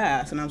the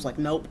cast. And I was like,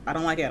 nope, I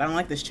don't like it. I don't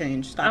like this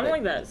change. Stop it. I don't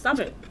like that. Stop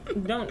it.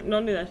 Don't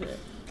do that shit.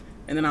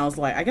 And then I was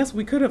like, I guess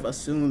we could have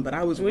assumed, but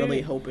I was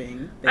really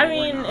hoping they I were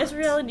mean, not. it's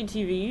reality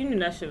TV. You knew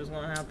that shit was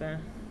gonna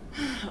happen.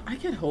 I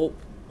could hope.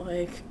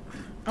 Like,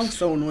 I was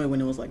so annoyed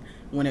when it was like,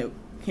 when it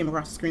came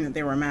across the screen that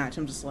they were a match.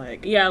 I'm just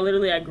like, yeah,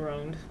 literally, I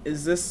groaned.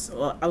 Is this,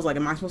 I was like,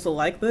 am I supposed to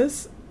like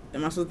this?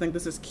 Am I supposed to think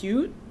this is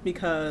cute?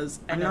 Because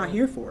I'm not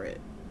here for it.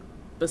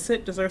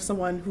 Basit deserves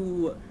someone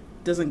who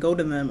doesn't go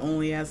to them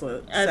only as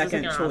a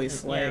second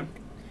choice. Option, yeah.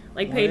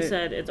 Like Paige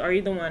said, it's are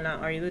you the one,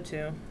 not are you the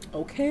two.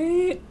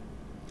 Okay.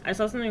 I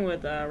saw something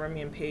with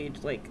Remy and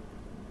Paige, like,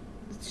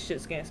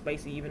 shit's getting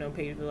spicy, even though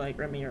Paige was like,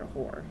 Remy, you're a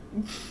whore.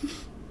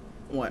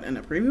 What, in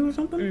a preview or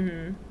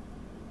something?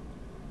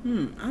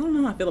 Mm-hmm. I don't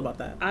know how I feel about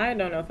that. I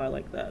don't know if I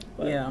like that.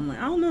 But yeah, I'm like,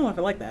 I don't know if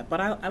I like that, but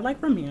I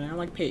like Remy and I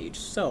like Paige,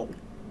 so.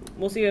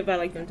 We'll see if I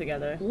like them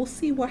together. We'll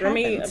see what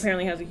Remy happens.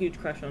 apparently has a huge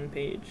crush on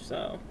Paige,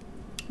 so.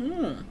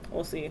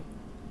 We'll see.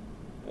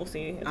 We'll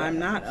see. I'm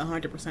not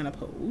 100%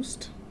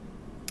 opposed.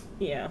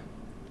 Yeah.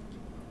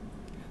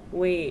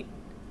 Wait,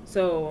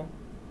 so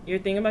your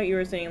thing about you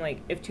were saying,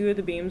 like, if two of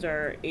the beams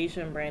are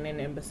Aisha and Brandon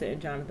and Basit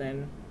and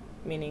Jonathan,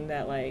 meaning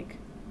that, like...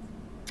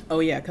 Oh,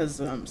 yeah, because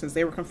since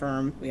they were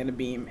confirmed, we had a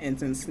beam, and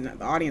since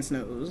the audience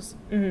knows,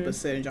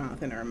 Basit and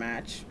Jonathan are a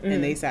match,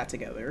 and they sat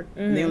together,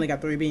 and they only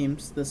got 3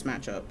 beams this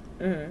matchup.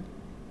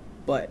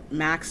 But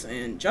Max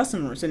and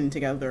Justin were sitting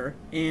together,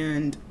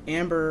 and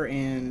Amber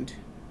and...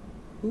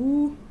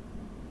 Who?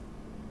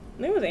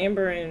 I think it was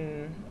Amber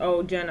and...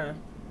 Oh, Jenna.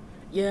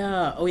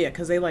 Yeah. Oh, yeah,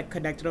 because they, like,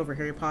 connected over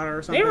Harry Potter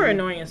or something. They were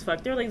annoying as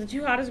fuck. They were, like, the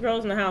 2 hottest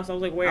girls in the house. I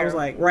was like, where? I was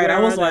like, right. I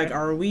was like,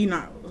 are we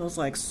not... I was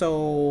like,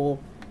 so...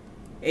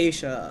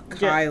 Aisha,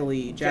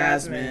 Kylie,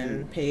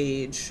 Jasmine,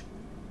 Paige...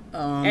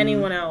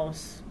 anyone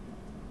else.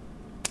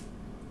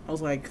 I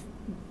was like,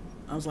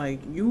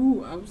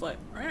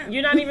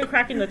 You're not even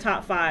cracking the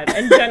top 5.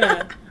 And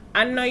Jenna,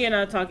 I know you're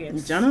not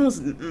talking. Jenna was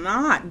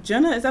not.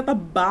 Jenna is at the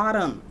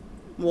bottom.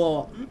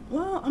 Well,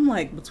 I'm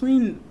like,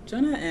 between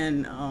Jenna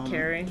and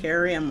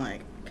Carrie, I'm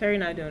like... Carrie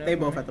not doing it. They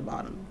both at the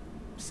bottom.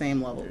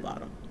 Same level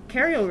bottom.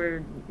 Carrie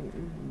over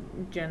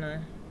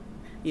Jenna.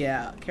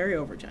 Yeah, carry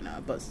over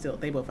Jenna, but still,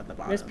 they both at the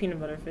bottom. Miss Peanut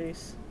Butter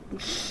Face.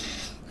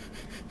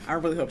 I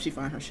really hope she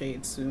find her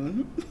shade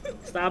soon.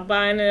 Stop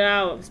buying it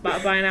out.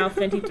 Stop buying out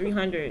Fenty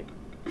 300.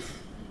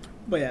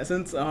 But yeah,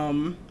 since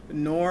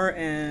Noor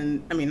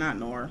and not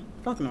Noor,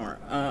 fuck Noor,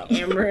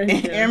 Amber and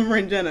Jenna. Amber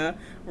and Jenna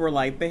were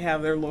like, they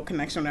have their little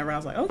connection. Whatever. I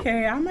was like,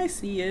 okay, I might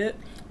see it.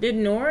 Did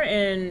Noor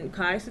and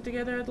Kai sit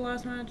together at the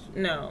last match?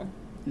 No.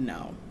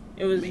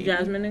 It was Maybe.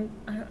 Jasmine and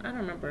I don't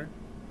remember.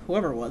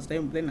 Whoever it was,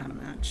 they're not a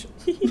match.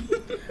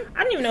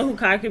 I don't even know who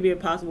Kai could be a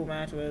possible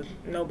match with.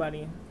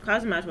 Nobody.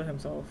 Kai's a match with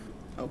himself.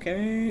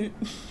 Okay.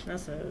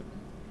 That's it.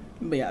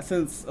 But yeah,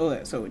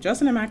 so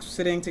Justin and Max were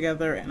sitting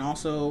together, and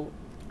also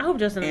I hope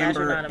Justin and Max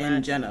are Amber not a and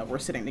match. Jenna were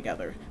sitting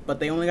together, but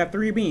they only got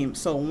 3 beams.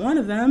 So one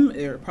of them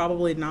is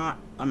probably not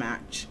a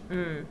match.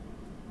 Mm.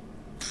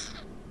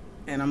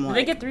 And I'm like,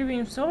 Did they get 3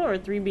 beams total or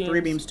 3 beams? 3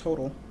 beams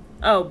total.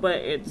 Oh, but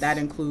it's That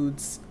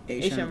includes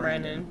Aisha and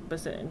Brandon,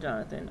 Bassett, and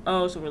Jonathan.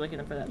 Oh, so we're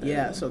looking for that.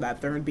 Yeah, third. so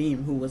that 3rd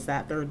beam, who was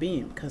that 3rd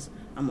beam? Because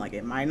I'm like,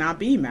 it might not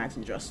be Max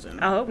and Justin.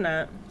 I hope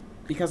not.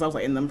 Because I was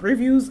like, in them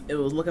previews, it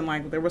was looking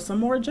like there was some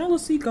more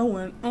jealousy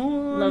going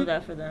on. Love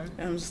that for them.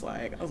 And I'm just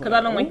like, Because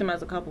I don't like them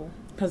as a couple.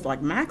 Because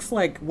like Max,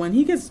 like when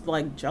he gets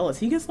like jealous,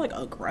 he gets like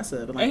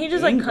aggressive and like And he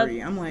just angry. like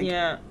cut. I'm like,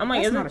 yeah. I'm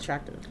like, that's not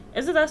attractive.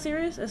 Is it that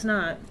serious? It's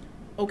not.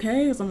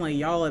 Okay, because I'm like,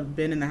 y'all have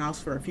been in the house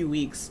for a few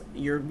weeks.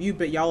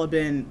 Y'all have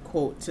been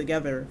quote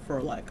together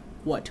for like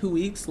what 2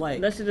 weeks?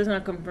 Like That shit is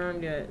not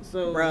confirmed yet.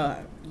 So,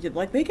 bruh,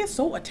 like they get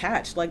so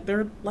attached. Like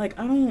they're like,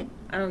 I don't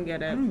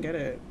get it. I don't get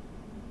it.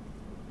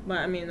 But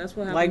I mean, that's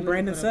what happens. Like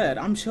Brandon said,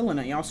 I'm chilling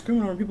and y'all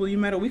screaming over people you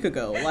met a week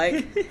ago.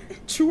 Like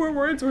truer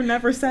words were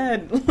never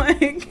said.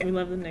 Like we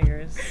love the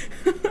niggers.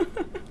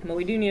 But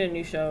we do need a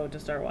new show to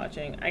start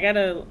watching.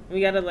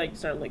 We gotta like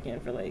start looking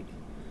for like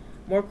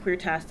more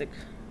queer-tastic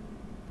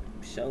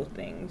show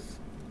things.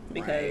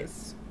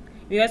 Because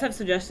if you guys have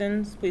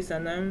suggestions, please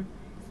send them.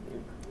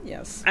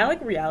 Yes. I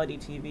like reality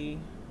TV.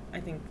 I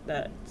think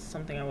that's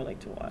something I would like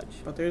to watch.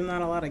 But there's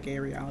not a lot of gay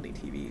reality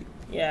TV.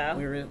 Yeah.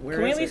 Where Can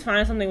we is at least it?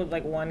 find something with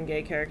like one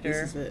gay character?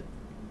 This is it.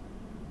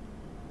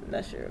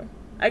 That's true.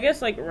 I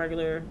guess like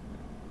regular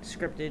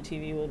scripted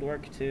TV would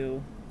work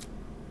too.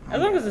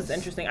 As long as it's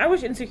interesting. I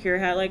wish Insecure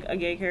had like a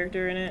gay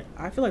character in it.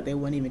 I feel like they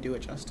wouldn't even do it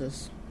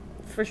justice.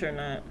 For sure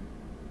not.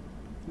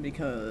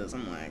 Because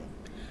I'm like,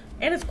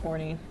 And it's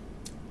corny.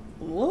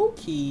 low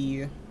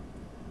key,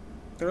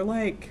 they're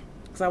like,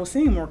 because I was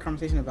seeing more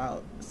conversation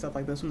about stuff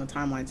like this on the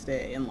timeline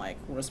today in like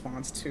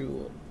response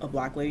to a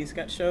Black Lady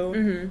sketch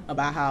show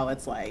about how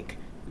it's like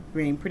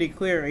being pretty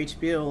clear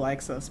HBO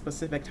likes a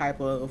specific type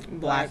of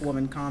black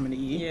woman comedy.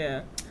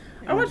 Yeah.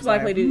 And I watched was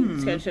Black like, Lady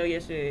sketch show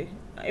yesterday.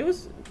 It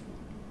was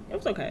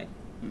okay.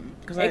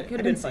 Because It could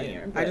have been didn't see it.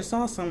 funnier. I but- just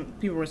saw some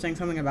people were saying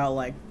something about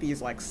like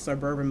these like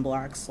suburban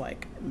blacks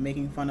like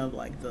making fun of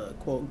like the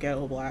quote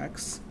ghetto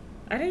blacks.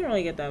 I didn't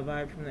really get that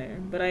vibe from there,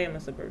 but I am a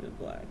suburban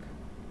black.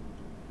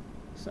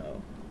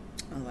 So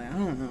I was like, I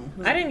don't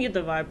know. I didn't get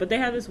the vibe, but they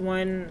had this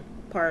one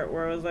part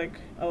where it was like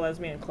a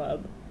lesbian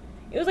club.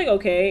 It was like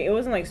okay. It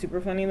wasn't like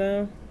super funny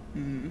though.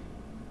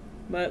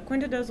 But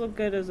Quinta does look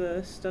good as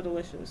a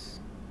studalicious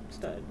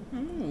stud.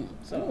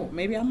 So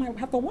maybe I might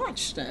have to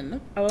watch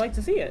then. I would like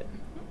to see it.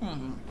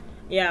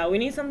 Yeah, we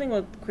need something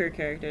with queer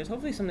characters.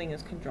 Hopefully something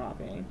is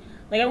dropping.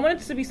 Like I want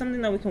it to be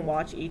something that we can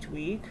watch each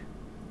week.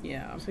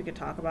 Yeah. So we could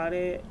talk about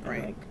it. And,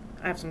 Right. like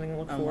I have something to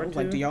look forward to.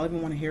 Like, do y'all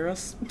even want to hear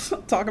us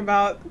talk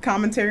about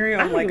commentary I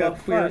on don't like give a a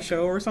queer fuck.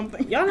 show or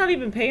something? Y'all not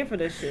even paying for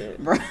this shit.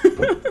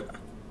 Bruh.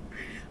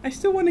 I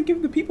still want to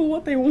give the people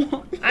what they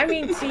want. I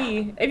mean,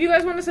 see, if you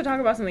guys want us to talk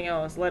about something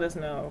else, let us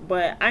know.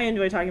 But I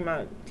enjoy talking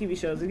about TV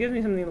shows. It gives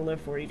me something to live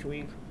for each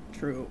week.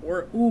 True.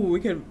 Or we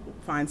could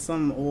find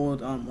some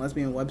old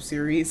lesbian web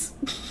series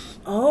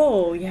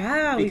Oh,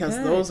 yeah. because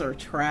those are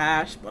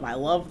trash, but I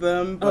love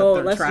them. But Oh,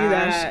 they're let's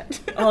trash.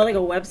 do that. Oh, like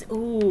a web.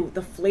 Ooh,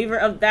 the flavor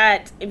of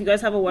that. If you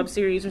guys have a web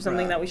series or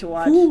something Bruh. that we should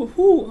watch.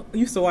 Who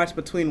used to watch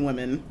Between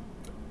Women?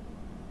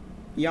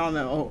 Y'all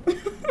know.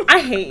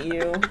 I hate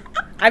you.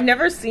 I've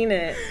never seen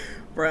it.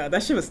 Bruh,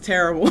 that shit was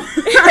terrible.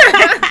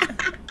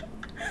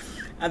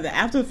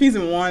 After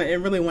season 1, it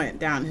really went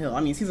downhill.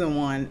 I mean, season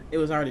 1, it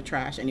was already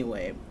trash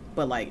anyway.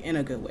 But, like, in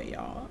a good way,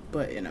 y'all.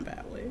 But in a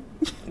bad way.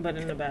 But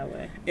in a bad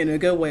way. In a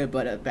good way,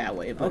 but a bad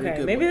way. But a Okay,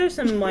 good maybe way. there's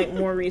some, like,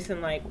 more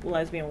recent, like,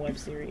 lesbian web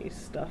series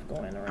stuff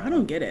going around. I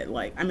don't get it.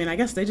 Like, I mean, I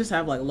guess they just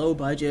have, like, low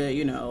budget,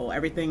 you know,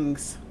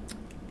 everything's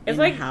It's in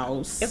like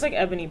house. It's like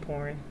ebony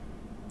porn.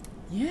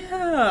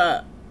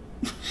 Yeah.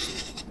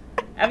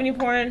 Ebony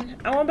porn,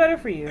 I want better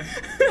for you.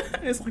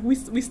 It's like,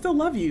 we still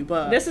love you,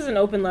 but... This is an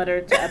open letter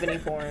to ebony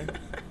porn.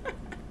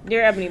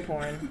 Dear ebony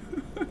porn,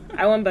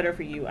 I want better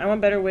for you. I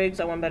want better wigs.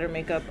 I want better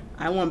makeup.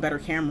 I want better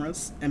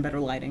cameras and better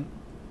lighting.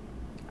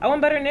 I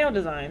want better nail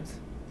designs.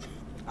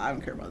 I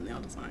don't care about nail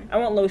design. I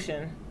want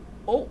lotion.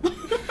 Oh.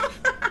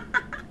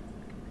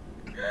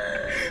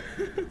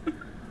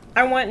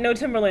 I want no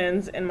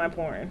Timberlands in my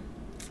porn.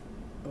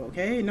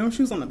 Okay, no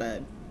shoes on the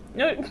bed.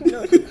 No.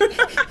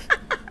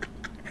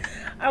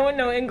 I want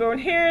no ingrown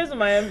hairs in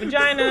my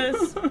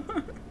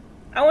vaginas.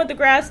 I want the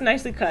grass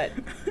nicely cut.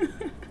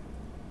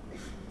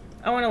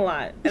 I want a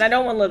lot. And I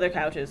don't want leather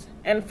couches.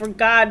 And for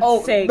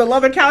God's sake. The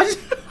leather couch.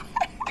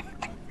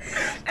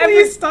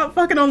 Please stop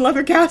fucking on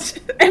leather couches.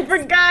 And for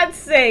God's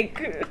sake.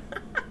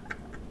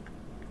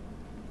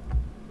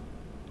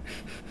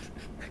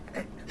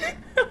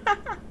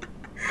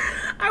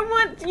 I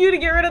want you to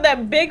get rid of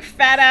that big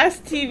fat ass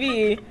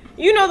TV.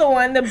 You know the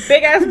one, the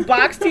big ass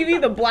box TV,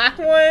 the black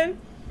one.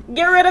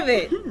 Get rid of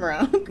it.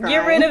 Bro,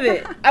 get rid of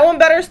it. I want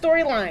better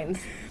storylines.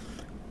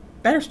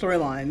 Better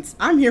storylines.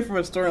 I'm here for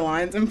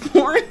storylines and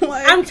porn.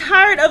 Like, I'm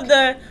tired of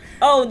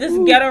this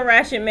ghetto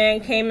ratchet man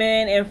came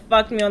in and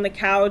fucked me on the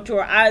couch,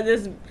 or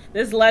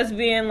this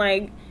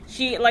lesbian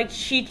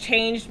she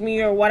changed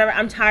me or whatever.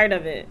 I'm tired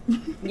of it.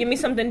 Give me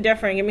something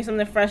different. Give me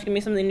something fresh. Give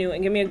me something new,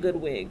 and give me a good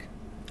wig.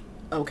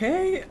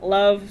 Okay.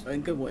 Love a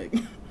good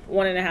wig.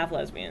 1.5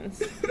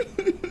 lesbians.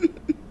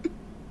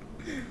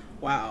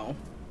 Wow.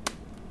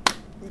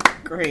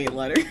 Great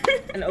letter.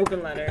 An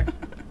open letter.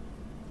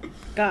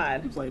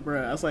 God. I was like,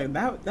 bro,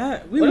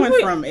 that we went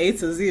from A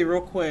to Z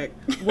real quick.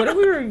 What if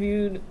we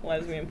reviewed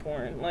lesbian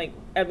porn? Like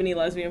ebony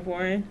lesbian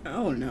porn?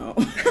 Oh no.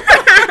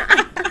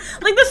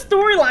 Like the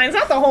storylines,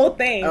 not the whole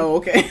thing. Oh,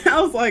 okay.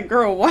 I was like,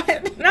 girl, what?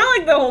 Not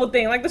like the whole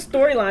thing, like the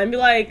storyline. Be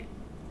like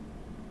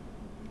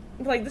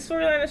the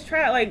storyline is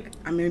trash. Like,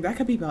 I mean, that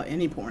could be about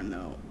any porn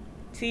though.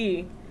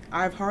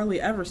 I've hardly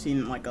ever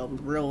seen like a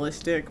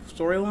realistic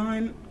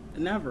storyline.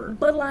 Never.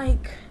 But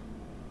like,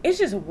 it's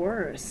just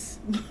worse.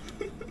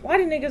 Why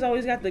do niggas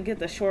always got to get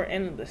the short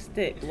end of the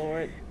stick,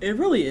 Lord? It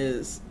really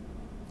is.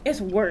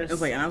 It's worse. It's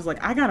like, and I was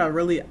like, I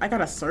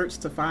gotta search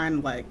to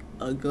find like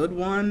a good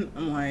one.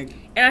 I'm like,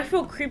 and I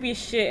feel creepy as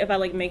shit if I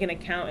like make an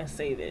account and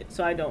save it.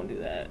 So I don't do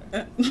that.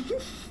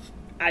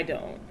 I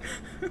don't.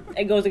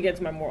 It goes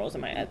against my morals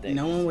and my ethics.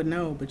 No one would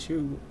know, but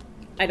you.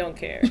 I don't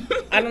care.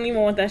 I don't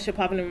even want that shit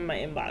popping in my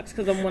inbox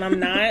because when I'm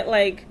not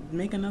like,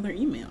 make another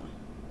email.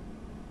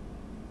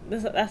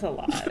 That's a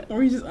lot.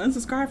 Or you just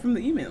unsubscribe from the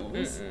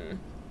emails. Mm-mm.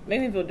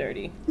 Make me feel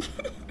dirty.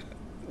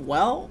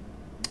 Well,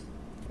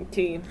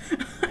 T.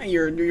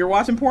 You're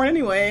watching porn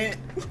anyway.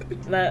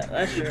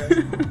 That's true.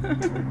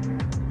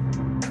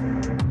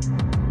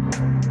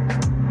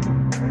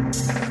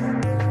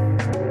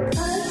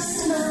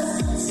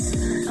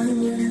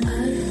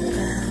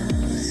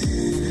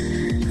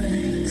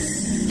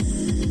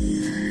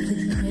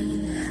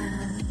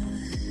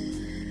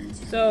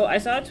 So I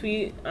saw a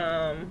tweet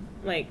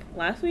like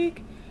last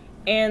week,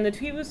 and the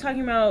tweet was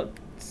talking about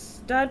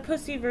stud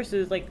pussy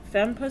versus like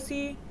femme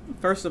pussy.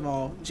 First of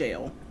all,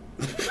 jail.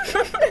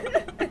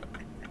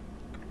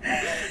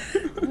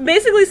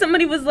 Basically,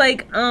 somebody was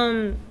like,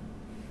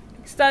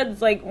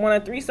 studs like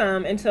want a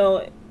threesome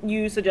until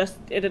you suggest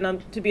it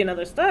to be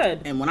another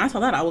stud. And when I saw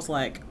that, I was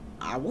like,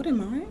 I wouldn't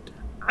mind.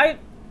 I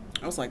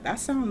was like, that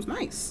sounds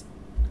nice.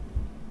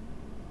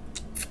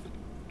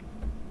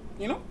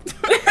 You know?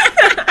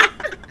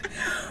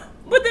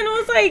 But then it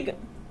was like,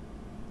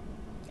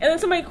 and then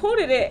somebody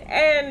quoted it,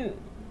 and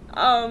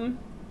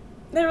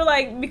they were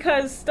like,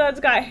 because studs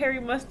got hairy,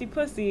 musty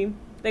pussy,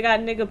 they got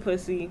nigga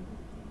pussy.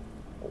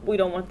 We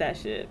don't want that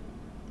shit.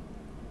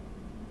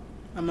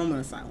 A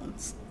moment of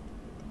silence.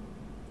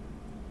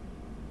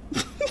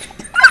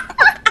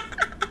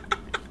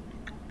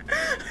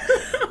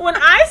 When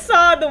I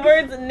saw the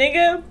words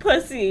nigga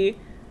pussy,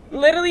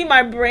 literally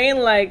my brain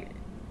like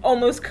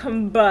almost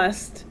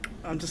combust.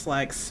 I'm just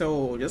like,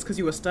 so just because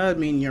you a stud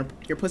mean your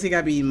pussy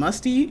gotta be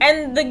musty?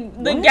 And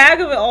the gag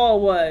of it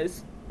all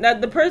was that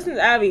the person's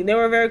Abby, they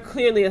were very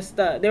clearly a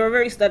stud. They were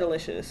very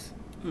studalicious.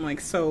 I'm like,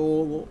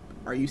 so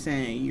are you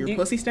saying your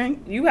pussy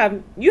stank? You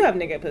have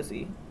nigga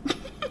pussy.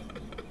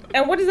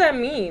 And what does that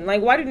mean?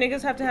 Like, why do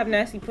niggas have to have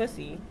nasty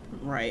pussy?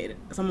 Right.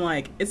 So I'm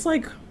like, it's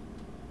like,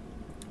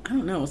 I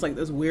don't know. It's like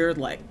this weird,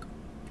 like,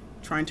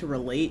 trying to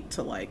relate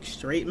to, like,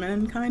 straight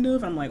men, kind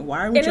of. I'm like,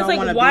 why would y'all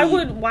want to be...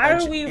 Why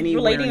are we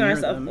relating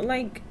ourselves?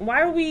 Like,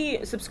 why are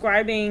we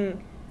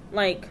subscribing,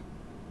 like,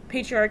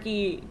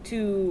 patriarchy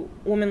to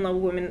women love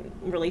women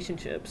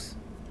relationships?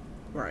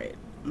 Right.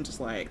 I'm just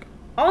like...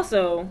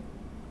 Also,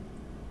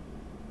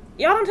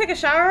 y'all don't take a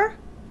shower?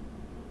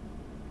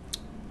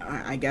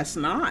 I guess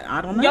not.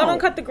 I don't know. Y'all don't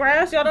cut the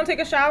grass? Y'all don't take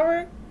a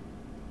shower?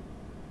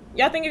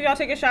 Y'all think if y'all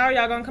take a shower,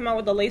 y'all gonna come out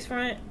with a lace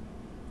front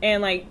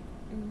and, like,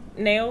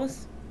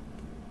 nails?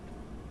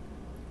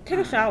 Take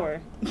a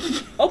shower.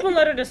 Open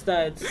letter to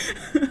studs.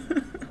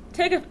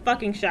 Take a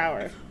fucking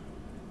shower.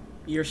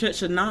 Your shit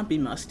should not be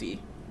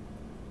musty.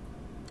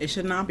 It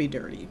should not be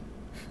dirty.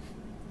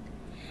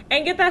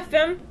 And get that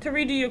femme to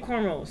redo your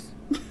cornrows.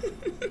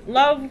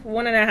 Love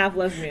 1.5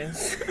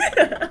 lesbians.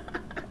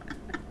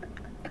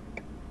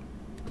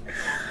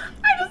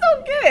 I just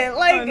don't get it.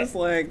 Like, I'm just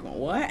like,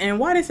 what? And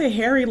why they say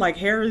hairy? Like,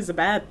 hair is a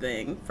bad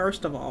thing,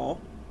 first of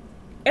all.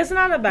 It's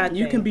not a bad thing.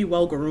 You can be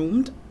well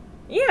groomed.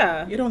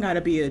 Yeah. You don't gotta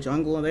be a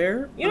jungle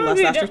there.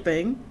 Unless that's your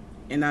thing.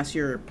 And that's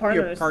your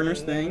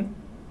partner's thing.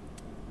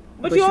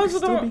 But you also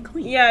don't... Be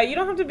clean. Yeah, you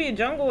don't have to be a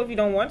jungle if you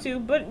don't want to.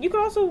 But you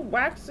can also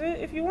wax it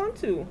if you want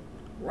to.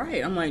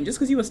 Right. I'm like, just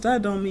because you a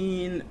stud don't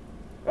mean...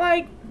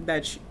 Like...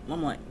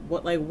 I'm like,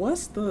 what? Like,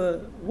 what's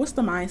the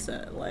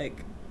mindset?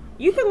 Like...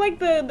 You could like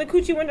the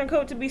coochie winter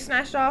coat to be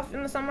snatched off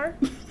in the summer.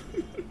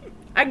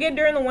 I get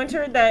during the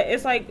winter that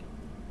it's like,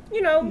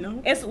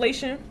 No.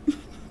 insulation,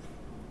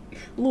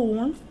 A little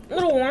warm. a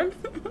little warm.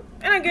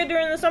 And I get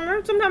during the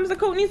summer, sometimes the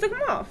coat needs to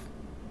come off.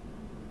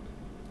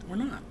 Or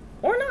not.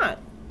 Or not.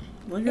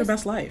 Live your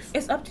best life.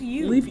 It's up to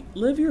you.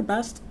 Live your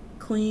best,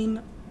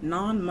 clean,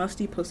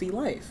 non-musty pussy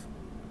life.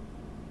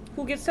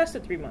 Who gets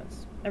tested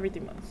every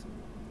 3 months.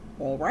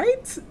 All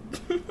right.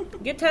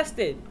 Get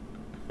tested.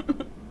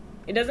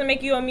 It doesn't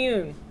make you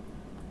immune.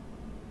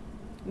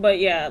 But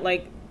yeah,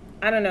 like,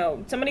 I don't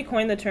know. Somebody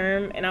coined the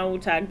term, and I will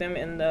tag them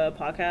in the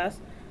podcast,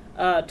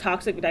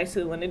 toxic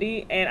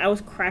masculinity, and I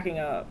was cracking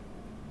up.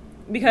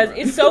 Because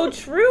it's so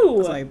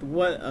true. It's like,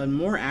 what a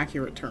more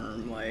accurate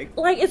term. Like,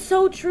 it's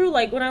so true.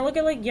 Like, when I look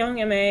at, like,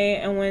 Young M.A.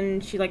 and when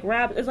she, like,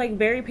 raps, it's, like,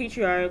 very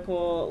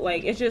patriarchal.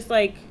 Like, it's just,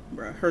 like...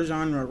 Bruh, her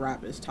genre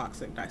rap is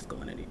toxic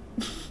masculinity.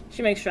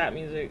 She makes trap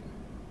music.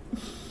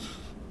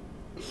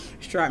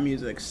 Trap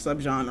music,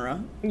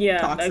 subgenre. Yeah,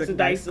 toxic that's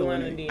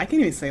masculinity. I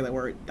can't even say that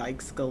word,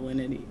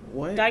 masculinity.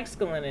 What?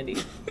 Masculinity.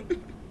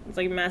 It's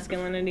like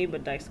masculinity,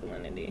 but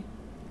masculinity.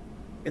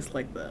 It's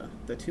like the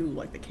two,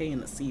 like the K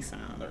and the C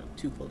sound are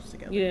too close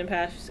together. You didn't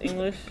pass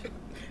English?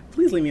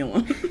 Please leave me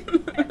alone.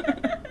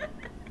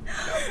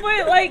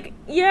 But, like,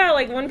 yeah,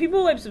 like, when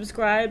people, like,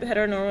 subscribe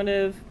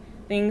heteronormative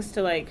things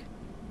to, like,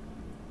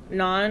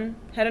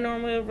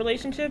 non-heteronormative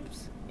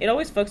relationships, it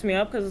always fucks me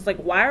up, because it's like,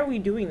 why are we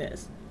doing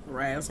this?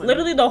 Right. It's like,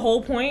 Literally, the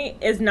whole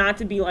point is not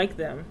to be like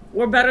them.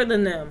 We're better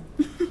than them.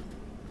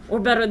 We're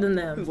better than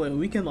them. It's like,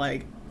 we can,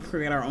 like,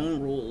 create our own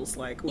rules.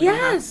 Like, we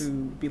Yes. don't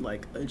have to be,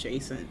 like,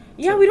 adjacent.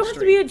 Yeah, to we the don't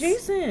have to be streets.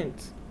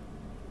 adjacent.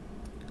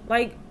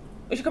 Like,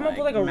 we should come up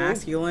with, like, a rule.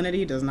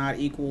 masculinity does not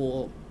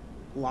equal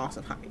loss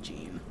of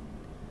hygiene.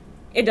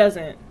 It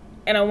doesn't.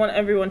 And I want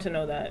everyone to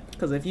know that.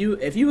 Because if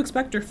you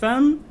expect your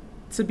femme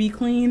to be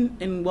clean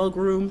and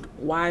well-groomed,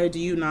 why do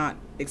you not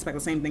expect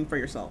the same thing for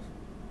yourself?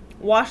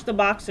 Wash the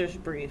boxers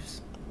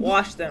briefs.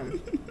 Wash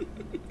them.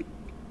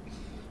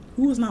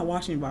 Who is not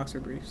washing boxer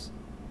briefs?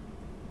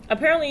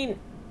 Apparently,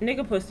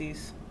 nigga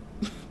pussies.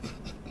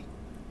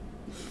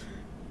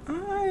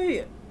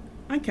 I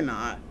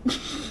cannot.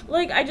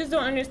 Like, I just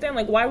don't understand.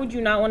 Like, why would you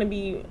not want to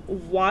be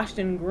washed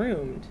and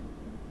groomed?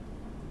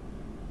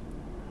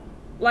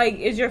 Like,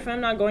 is your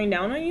femme not going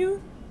down on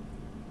you?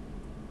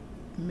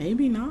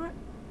 Maybe not.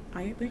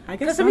 I guess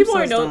Because some people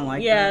are sus no, don't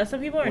like yeah, that. some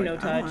people are Wait, no I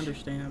touch. don't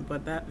understand,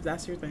 but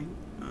that's your thing.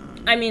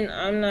 I mean,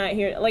 I'm not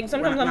here. Like,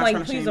 sometimes We're I'm not like,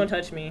 trying to please shame don't you.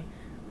 touch me.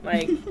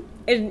 Like,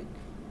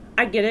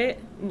 I get it,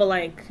 but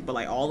like, But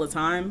like all the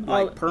time,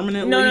 like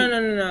permanently.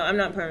 No. I'm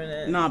not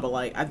permanent. Nah, but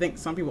like I think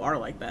some people are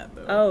like that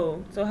though.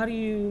 Oh, so how do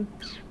you?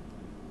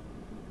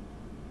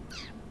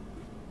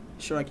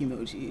 Shrek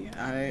emoji.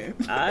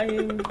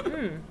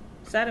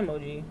 Sad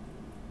emoji.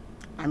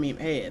 I mean,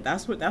 hey,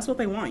 that's what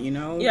they want, you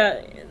know.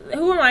 Yeah,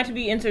 who am I to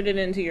be inserted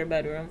into your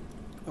bedroom?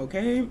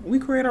 Okay, we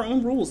create our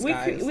own rules,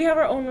 guys. We have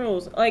our own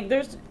rules. Like,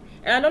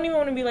 and I don't even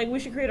want to be like, we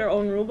should create our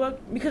own rule book,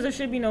 because there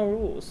should be no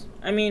rules.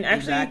 I mean, actually,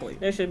 Exactly.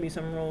 There should be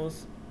some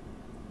rules.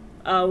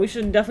 We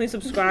should definitely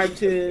subscribe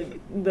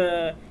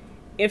to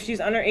if she's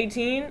under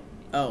 18,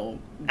 Oh,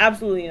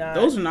 absolutely not.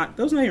 those are not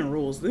even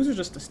rules. Those are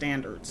just the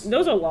standards.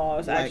 Those are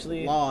laws, Like,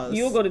 actually. laws.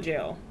 You will go to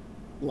jail.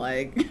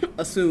 Like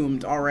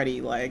assumed already.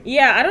 Like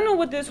Yeah, I don't know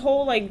what this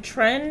whole, like,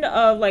 trend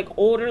of, like,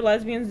 older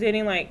lesbians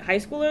dating, like, high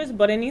schoolers,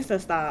 but it needs to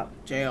stop.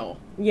 jail.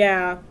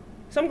 Yeah.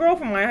 Some girl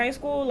from my high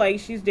school, like,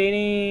 she's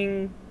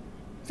dating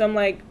some,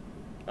 like,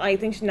 I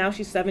think now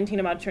she's 17,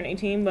 about to turn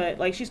 18, but,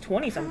 like, she's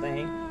 20-something.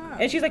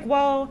 And she's like,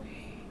 well,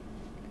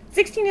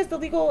 16 is the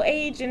legal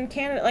age in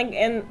Canada, like,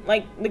 and,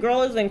 like, the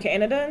girl is in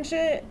Canada and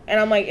shit, and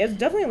I'm like, it's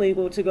definitely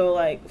legal to go,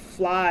 like,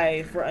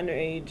 fly for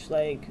underage,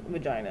 like,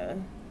 vagina.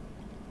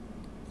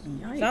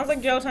 Yikes. Sounds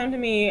like jail time to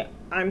me.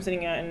 I'm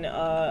sending out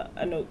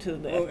a note to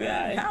the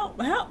FBI.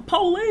 Help!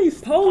 Police!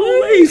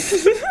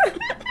 Police!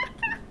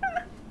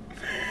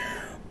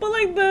 But,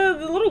 like,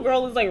 the little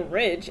girl is, like,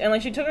 rich, and,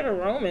 like, she took her to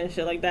Rome and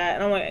shit like that,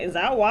 and I'm like, is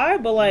that why?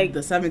 But, like, The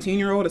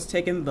 17-year-old is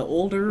taking the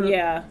older.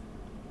 yeah.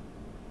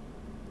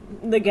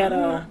 The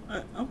ghetto.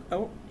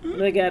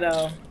 The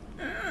ghetto.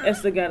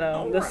 It's the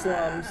ghetto. The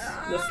slums.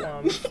 The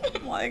slums.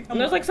 Like, And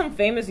there's, like, some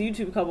famous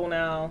YouTube couple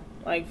now.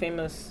 Like,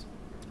 famous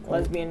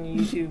lesbian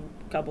YouTube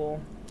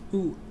couple.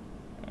 who?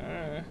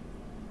 Mm.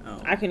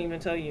 Oh. I couldn't even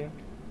tell you.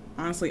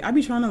 Honestly, I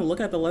be trying to look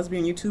at the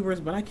lesbian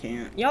YouTubers, but I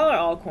can't. Y'all are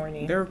all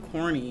corny. They're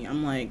corny.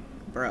 I'm like,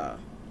 bruh.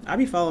 I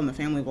be following the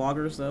family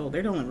vloggers though.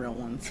 They're the only real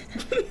ones.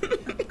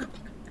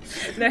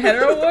 The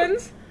hetero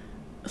ones?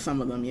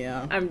 Some of them,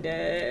 yeah. I'm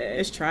dead.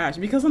 It's trash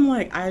because I'm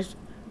like, I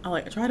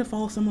try to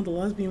follow some of the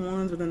lesbian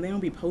ones, but then they don't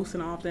be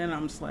posting often. And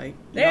I'm just like,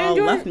 They ain't y'all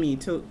doing- left me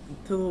to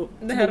the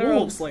heteros.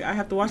 wolves. Like I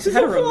have to watch the The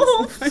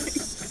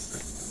heteros.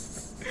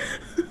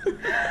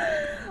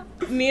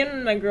 Me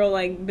and my girl,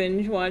 like,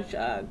 binge watch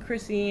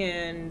Chrissy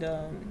and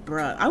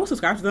Bruh, I was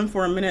subscribed to them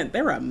for a minute.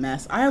 They were a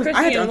mess. I had to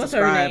Chrissy, what's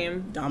her unsubscribe.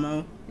 name?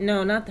 Damo.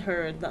 no, not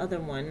her, the other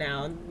one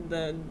now.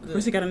 The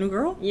Chrissy got a new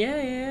girl, yeah.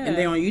 and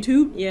they on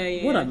YouTube.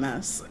 Yeah. What a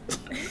mess.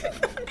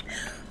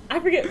 I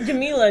forget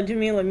Jamila.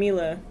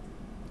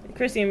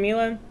 Chrissy and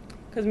Mila,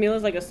 because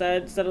Mila's like a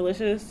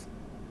studalicious.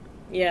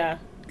 Yeah.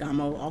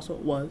 Damo also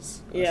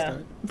was. Yeah.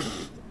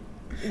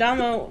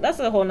 Damo, that's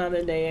a whole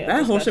nother day.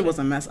 That whole shit was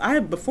a mess.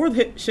 Before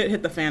the shit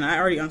hit the fan, I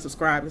already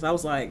unsubscribed because I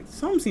was like,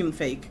 something seemed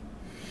fake.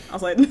 I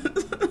was like,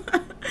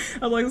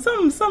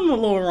 something a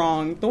little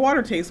wrong. The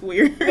water tastes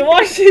weird. The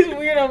water tastes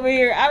weird over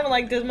here. I don't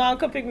like this. Mom,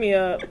 come pick me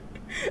up.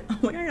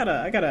 I'm like,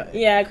 I gotta.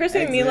 Yeah, Chrissy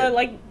and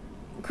Mila,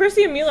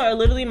 Chrissy and Mila are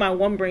literally my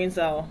one brain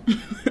cell,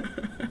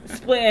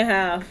 split in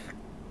half.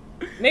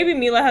 Maybe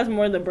Mila has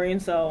more than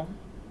brain cell.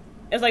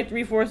 It's like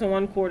 3/4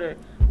 and 1/4.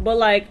 But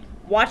like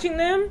watching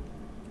them,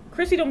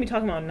 Chrissy don't be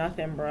talking about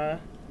nothing, bruh.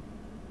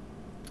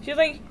 She's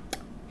like,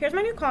 here's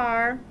my new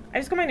car. I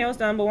just got my nails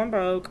done, but one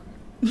broke.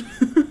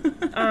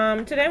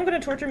 Today I'm gonna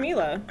torture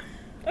Mila.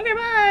 Okay,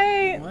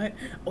 bye. What?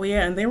 Oh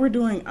yeah, and they were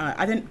doing.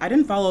 I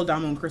didn't follow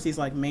Damo and Chrissy's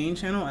like main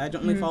channel. I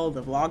only followed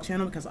the vlog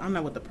channel because I'm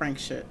not with the prank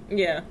shit.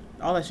 Yeah.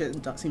 All that shit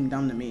seemed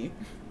dumb to me.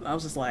 I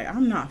was just like,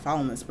 I'm not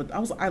following this. But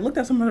I looked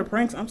at some of the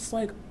pranks. I'm just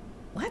like,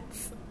 what?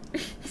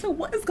 So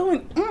what is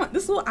going on?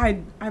 This is what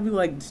I'd be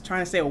like just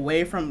trying to stay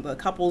away from the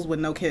couples with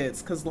no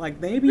kids because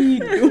like they be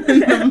doing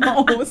the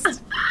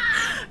most.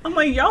 I'm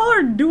like, y'all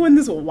are doing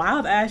this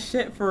wild ass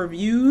shit for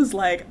views.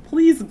 Like,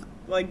 please,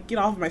 like, get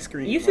off my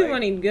screen. YouTube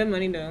money, good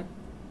money though.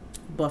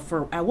 But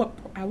at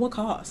what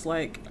cost?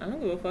 Like, I don't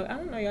give a fuck. I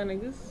don't know y'all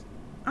niggas.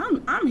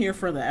 I'm here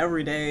for the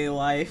everyday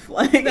life.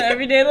 Like the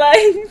everyday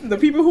life. The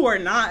people who are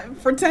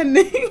not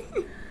pretending.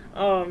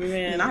 Oh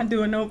man. Not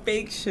doing no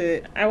fake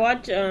shit. I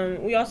watch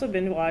we also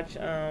binge watch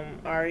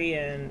Ari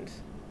and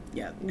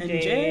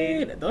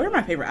Jade. Those are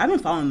my favorite. I've been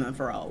following them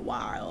for a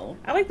while.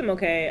 I like them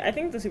okay. I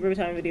think the Super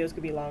Time videos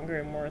could be longer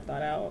and more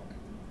thought out.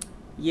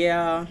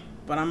 Yeah.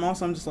 But I'm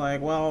just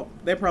like, well,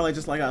 they're probably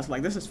just like us.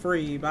 Like, this is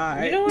free.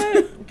 Bye. You know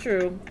what?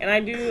 True. And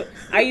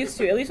I used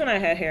to, at least when I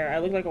had hair, I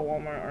looked like a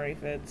Walmart Ari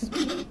Fitz.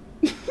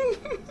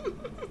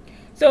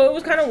 So it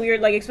was kind of weird,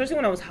 like, especially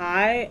when I was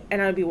high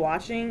and I'd be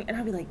watching and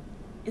I'd be like,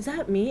 is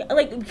that me?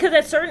 Like, because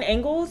at certain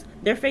angles,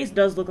 their face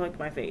does look like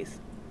my face.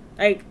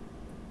 Like,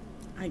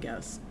 I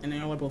guess. And they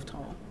were both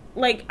tall.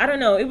 Like, I don't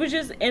know. It was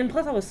just, and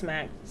plus I was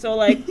smacked. So,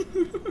 like,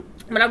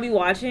 when I'd be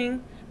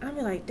watching, I'd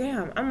be like,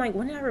 damn. I'm like,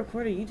 when did I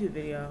record a YouTube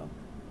video?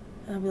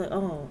 And I'd be like,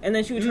 oh. And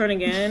then she would turn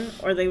again,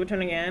 or they would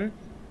turn again.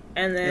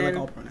 And then... They like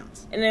all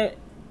pronouns. And it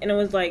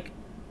was like,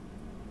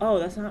 oh,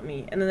 that's not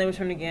me. And then they would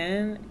turn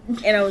again.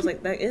 And I was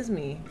like, that is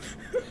me.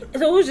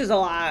 So it was just a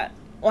lot.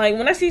 Like,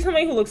 when I see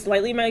somebody who looks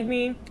slightly like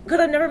me, because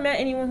I've never met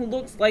anyone who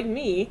looks like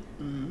me.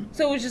 Mm-hmm.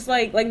 So it was just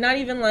like not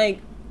even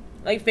like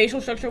facial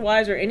structure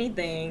wise or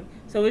anything.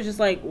 So it was just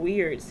like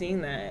weird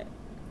seeing that.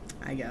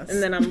 I guess.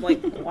 And then I'm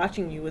like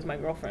watching you with my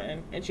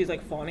girlfriend, and she's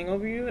like fawning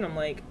over you, and I'm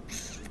like,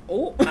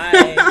 oh,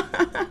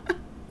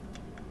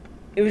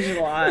 it was just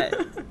a lot.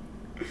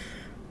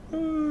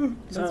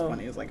 That's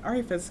funny. It's like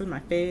Ari Fitz is my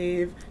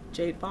fave.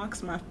 Jade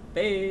Fox my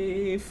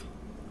fave.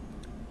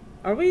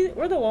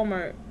 We're the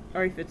Walmart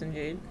Ari Fitz and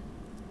Jade.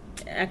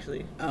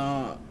 Actually.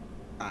 I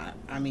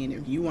mean,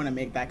 if you want to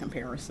make that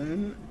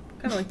comparison.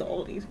 Kind of like the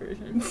oldies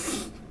version.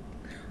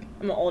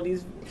 I'm an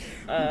oldies.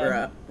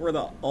 We're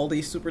the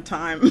oldies super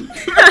time.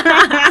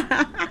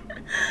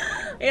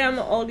 Yeah, I'm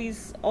an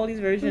oldies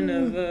version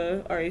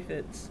of Ari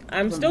Fitz.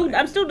 I'm still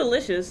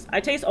delicious. I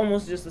taste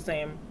almost just the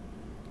same,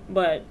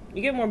 but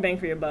you get more bang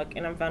for your buck,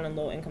 and I'm found in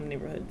low income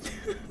neighborhoods.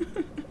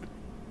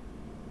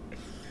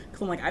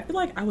 Cause I'm like, I feel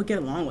like I would get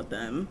along with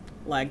them.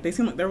 Like they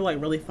seem like they were like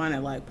really fun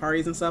at like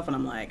parties and stuff, and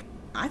I'm like,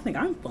 I think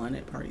I'm fun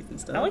at parties and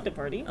stuff. I like to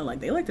party. And,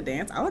 like they like to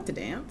dance. I like to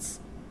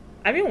dance.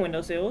 I be on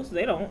windowsills.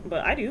 They don't,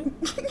 but I do.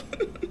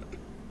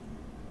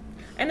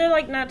 And they're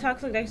like not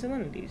toxic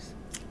masculinities.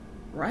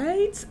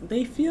 Right?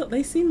 They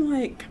seem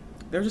like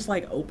they're just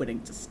like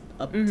opening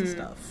up to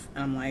stuff,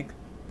 and I'm like,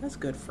 that's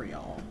good for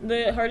y'all.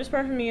 The hardest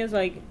part for me is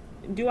like,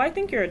 do I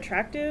think you're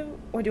attractive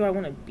or do I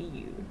want to be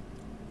you?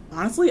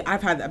 Honestly,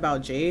 I've had that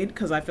about Jade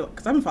because I've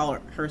been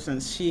following her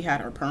since she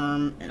had her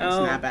perm and her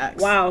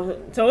snapbacks. Wow,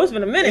 so it's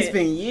been a minute. It's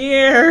been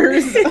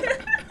years.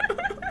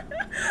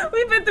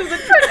 We've been through the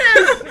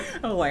trenches.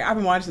 I was like, I've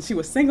been watching since she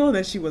was single,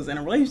 then she was in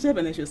a relationship,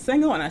 and then she was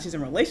single, and now she's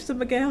in a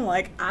relationship again.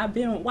 Like, I've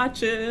been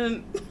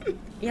watching.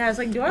 Yeah, it's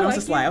like, do I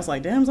like you? I was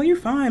like, damn, you're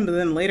fine. But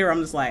then later,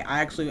 I'm just like,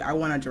 I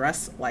want to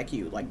dress like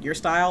you. Like, your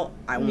style,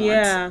 I want.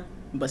 Yeah.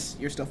 But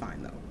you're still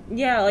fine, though.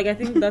 Yeah, like, I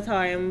think that's how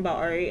I am about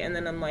Ari, and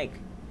then I'm like,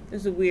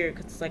 this is weird,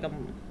 because it's like,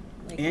 I'm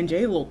like... And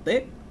Jay a little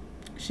thick.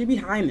 She be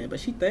hiding it, but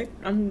she thick.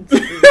 I'm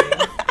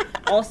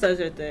all studs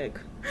are thick.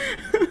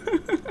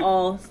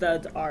 All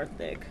studs are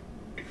thick.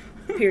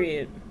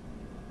 Period.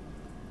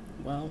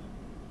 Well,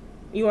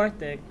 you are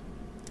thick.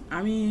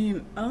 I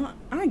mean,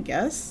 I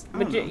guess.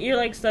 But you're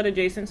like stud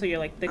adjacent, so you're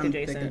like thick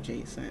adjacent. Thick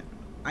adjacent.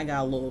 I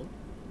got a little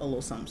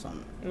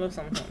something. A little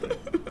something.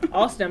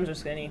 All stems are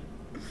skinny.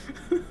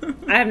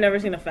 I have never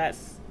seen a fat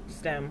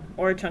stem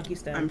or a chunky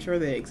stem. I'm sure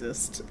they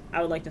exist.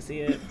 I would like to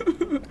see it.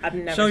 I've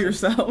never. Show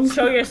yourself.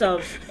 Show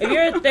yourself. If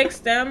you're a thick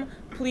stem,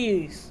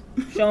 please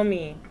show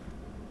me.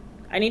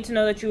 I need to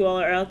know that you all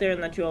are out there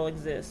and that you all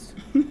exist.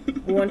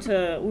 We want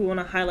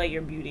to highlight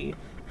your beauty.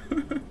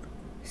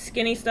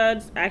 Skinny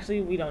studs.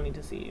 Actually, we don't need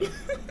to see you.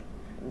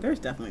 There's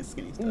definitely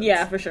skinny studs.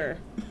 Yeah, for sure.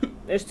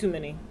 There's too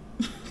many.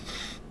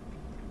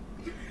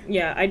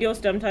 Yeah, ideal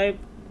stem type.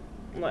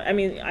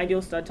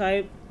 Ideal stud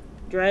type.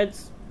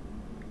 Dreads.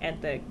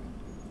 And thick.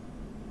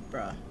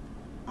 Bruh.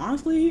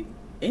 Honestly,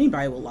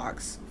 anybody with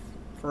locks.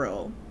 For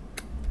real.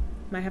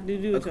 Might have to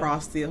do it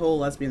across the whole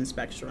lesbian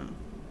spectrum.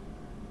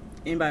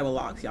 Anybody with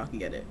locks, y'all can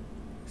get it.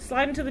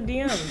 Slide into the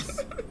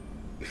DMs.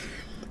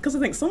 Because I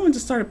think someone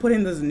just started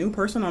putting this new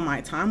person on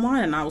my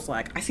timeline, and I was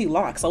like, I see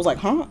locks. I was like,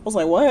 huh? I was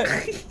like, what?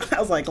 I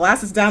was like,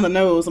 glasses down the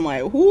nose. I'm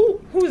like, who's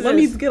Let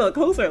this? me get a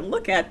closer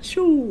look at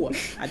you.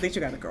 I think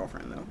you got a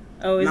girlfriend, though.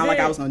 Oh, is Not it? like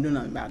I was going to do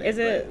nothing about it. Is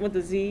it with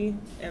the Z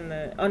and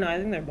the... Oh, no, I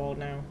think they're bald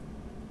now.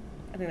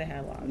 I think they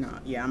had locks. Nah,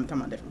 yeah, I'm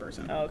talking about a different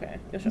person. Oh, okay.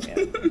 You'll show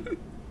me that.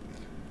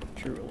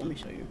 True, let me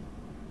show you.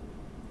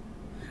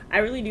 I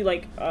really do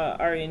like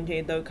Ari and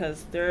Jade, though,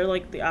 because they're,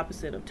 like, the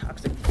opposite of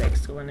toxic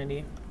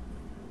masculinity.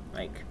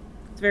 Like,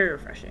 it's very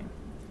refreshing.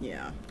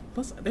 Yeah.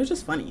 Plus, they're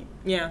just funny.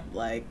 Yeah.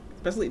 Like,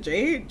 especially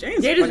Jade.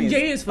 Jade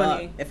is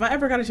funny. If I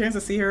ever got a chance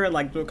to see her,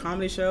 like, do a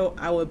comedy show,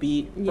 I would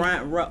be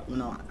front row.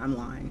 No, I'm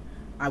lying.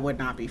 I would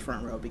not be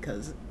front row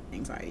because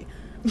anxiety.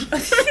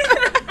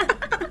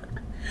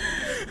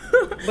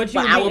 But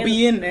I will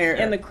be in there.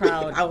 In the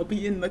crowd. I will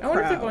be in the crowd. I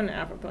wonder if they're going to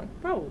Afropunk.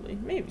 Probably.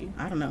 Maybe.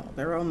 I don't know.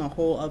 They're on the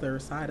whole other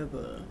side of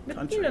the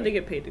country. You know, they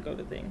get paid to go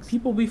to things.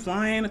 People be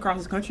flying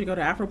across the country to go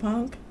to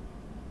Afropunk.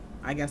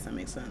 I guess that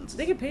makes sense.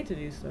 They get paid to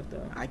do stuff,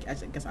 though. I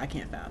guess I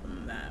can't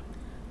fathom that.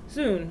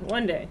 Soon.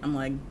 One day. I'm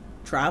like,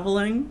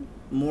 traveling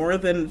more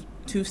than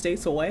 2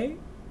 states away?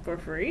 For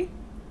free?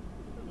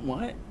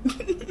 What?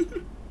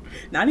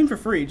 Not even for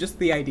free, just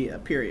the idea,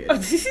 period.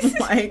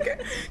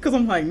 Like, because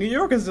I'm like, New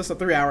York is just a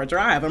 3-hour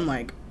drive. I'm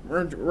like,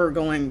 we're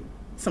going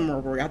somewhere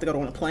where we have to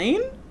go on a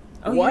plane?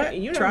 Oh, what?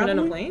 You never been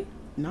on a plane?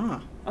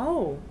 Nah.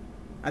 Oh.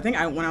 I think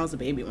when I was a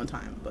baby one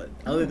time, but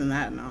other than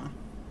that, nah.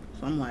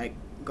 So I'm like,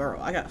 girl,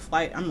 I got a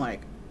flight. I'm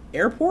like,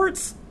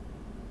 airports?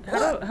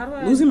 How do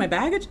I... Losing my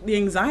baggage? The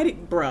anxiety?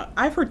 Bruh,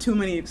 I've heard too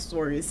many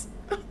stories.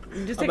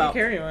 Just take a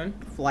carry-on.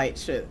 Flight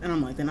shit. And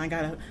I'm like, then I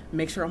gotta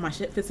make sure all my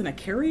shit fits in a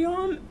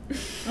carry-on?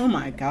 Oh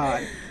my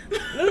god.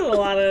 There's a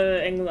lot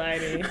of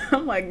anxiety.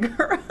 I'm like,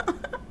 girl.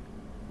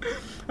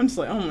 I'm just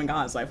like, oh my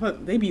god. It's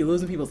like, they be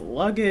losing people's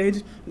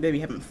luggage. They be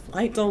having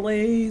flight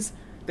delays.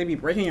 They be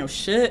breaking your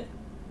shit.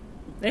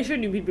 They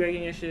shouldn't be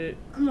breaking your shit.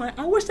 I'm like,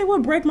 I wish they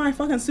would break my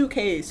fucking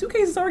suitcase.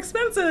 Suitcases are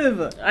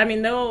expensive. I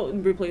mean, they'll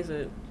replace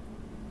it.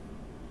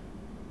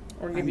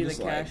 Or give you the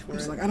cash for it. I'm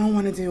just like, I don't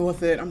want to deal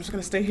with it. I'm just going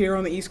to stay here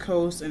on the East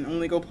Coast and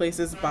only go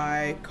places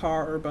by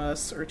car or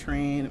bus or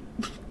train.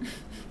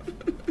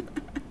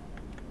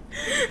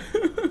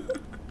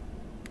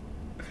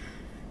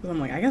 I'm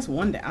like, I guess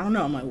one day. I don't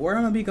know. I'm like, where am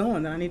I going to be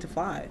going that I need to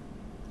fly?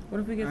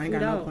 What if we get I ain't flew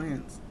got out? no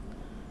plans.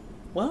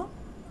 Well,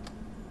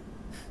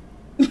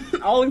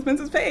 all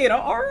expenses paid.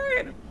 All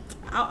right.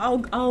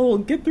 I'll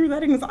get through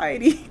that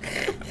anxiety.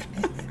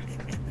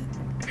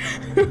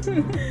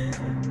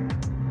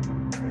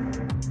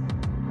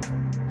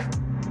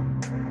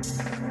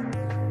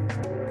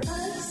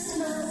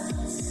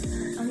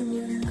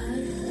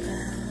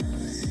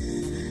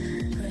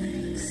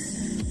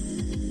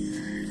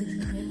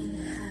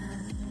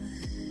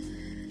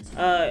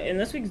 In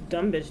this week's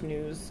dumb bitch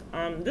news,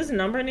 this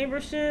number neighbor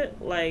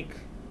shit, like,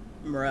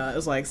 bruh,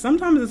 it's like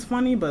sometimes it's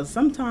funny, but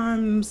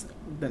sometimes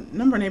the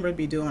number neighbor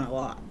be doing a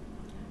lot.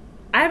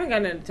 I haven't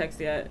gotten a text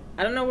yet.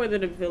 I don't know whether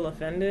to feel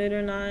offended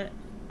or not,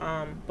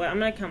 but I'm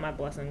gonna count my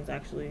blessings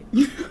actually,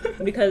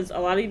 because a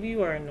lot of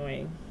you are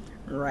annoying.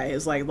 Right,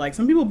 it's like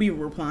some people be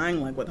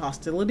replying like with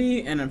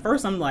hostility, and at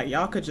first I'm like,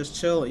 y'all could just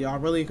chill, y'all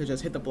really could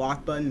just hit the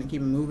block button and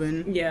keep it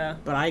moving. Yeah.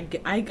 But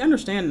I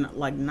understand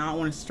like not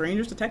wanting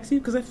strangers to text you,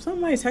 because if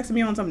somebody's texting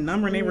me on some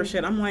number neighbor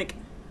shit, I'm like,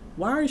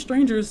 why are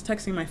strangers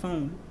texting my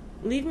phone?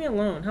 Leave me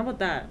alone. How about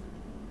that?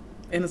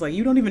 And it's like,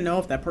 you don't even know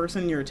if that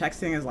person you're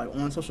texting is like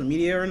on social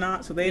media or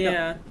not, so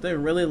they're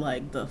really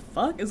like, the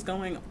fuck is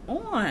going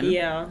on?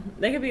 Yeah,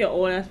 they could be an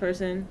old ass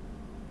person.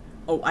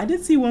 Oh, I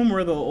did see one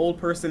where the old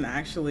person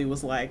actually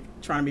was like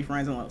trying to be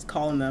friends and I was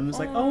calling them. It's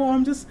like, oh,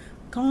 I'm just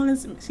calling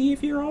to see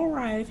if you're all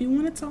right. If you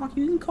want to talk,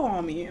 you can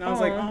call me. And I was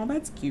like, oh,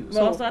 that's cute.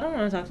 Well, so I don't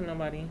want to talk to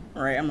nobody.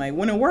 Right. I'm like,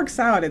 when it works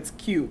out, it's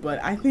cute.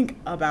 But I think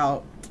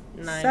about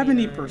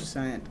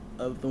 70%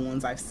 of the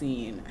ones I've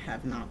seen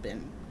have not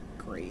been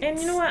great. And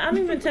you know what? I'm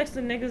even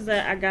texting niggas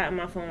that I got in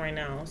my phone right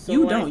now. So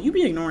you don't. You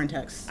be ignoring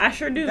texts. I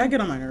sure do. That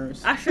get on my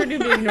nerves. I sure do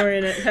be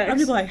ignoring a text. I'd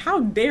be like, how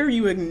dare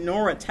you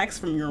ignore a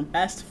text from your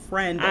best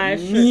friend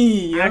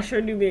me? I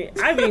sure do be.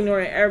 I be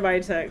ignoring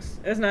everybody's text.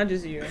 It's not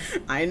just you.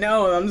 I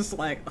know. I'm just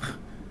like, ugh.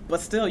 But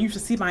still, you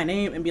should see my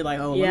name and be like,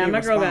 oh, yeah, let me my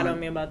girl respond. got on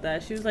me about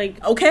that. She was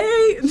like,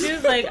 okay. She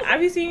was like, I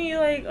be seeing you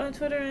like on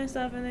Twitter and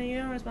stuff, and then you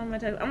don't respond to my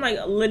text. I'm like,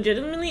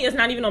 legitimately, it's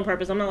not even on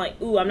purpose. I'm not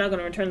like, ooh, I'm not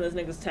gonna return this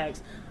nigga's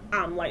text.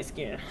 I'm light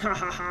skinned. Ha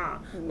ha ha.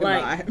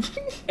 Like,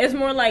 it's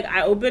more like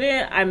I open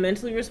it, I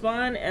mentally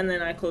respond, and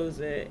then I close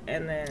it,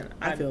 and then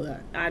I feel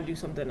that. I do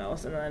something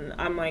else, and then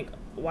I'm like,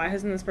 why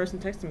hasn't this person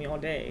texted me all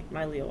day?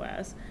 My Leo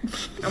ass.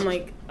 I'm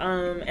like,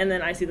 and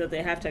then I see that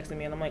they have texted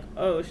me, and I'm like,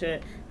 oh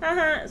shit,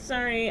 haha,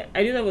 sorry.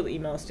 I do that with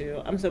emails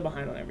too. I'm so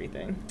behind on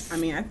everything. I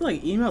mean, I feel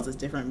like emails is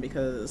different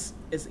because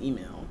it's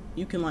email.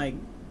 You can like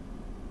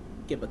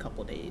give a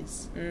couple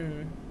days,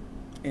 and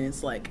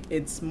it's like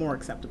it's more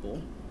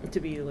acceptable To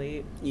be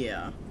late.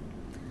 Yeah.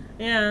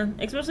 Yeah,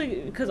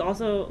 especially because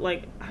also,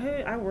 like,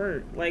 I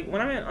work. Like,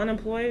 when I'm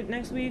unemployed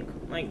next week,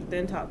 like,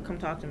 then come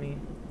talk to me.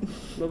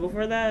 But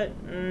before that,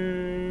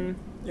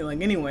 You're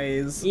like,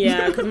 anyways.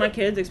 Yeah, because my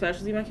kids,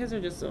 especially, my kids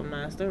are just so a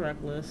mess. They're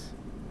reckless.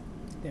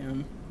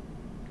 Damn.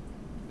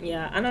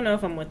 Yeah, I don't know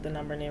if I'm with the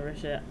number neighbor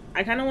shit.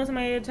 I kind of want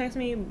somebody to text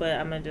me, but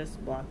I'm going to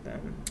just block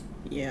them.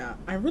 Yeah,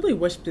 I really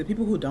wish the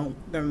people who don't,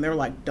 they're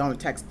like, don't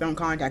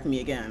contact me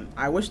again.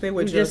 I wish they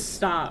would just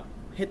stop.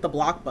 Hit the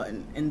block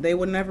button, and they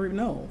would never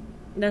know.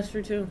 That's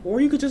true, too. Or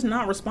you could just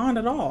not respond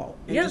at all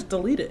and just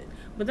delete it.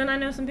 But then I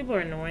know some people are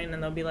annoying,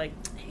 and they'll be like,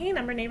 hey,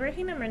 number neighbor,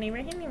 hey, number neighbor,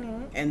 hey,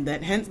 neighbor. And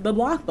that, hence the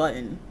block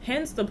button.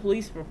 Hence the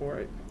police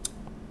report.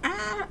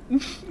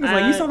 It's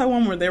like, you saw that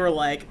one where they were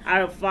like,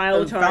 I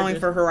filed filing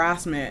for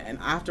harassment, and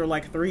after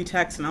like 3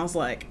 texts, and I was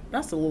like,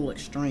 that's a little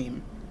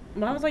extreme.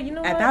 But I was like, you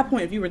know what? At that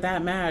point, if you were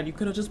that mad, you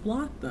could have just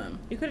blocked them.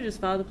 You could have just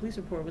filed a police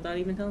report without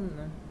even telling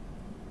them.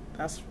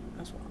 That's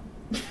wild.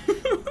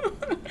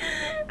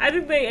 I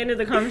think they ended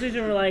the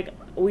conversation with like,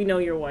 we know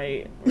you're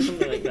white, or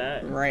something like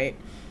that. Right.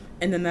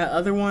 And then that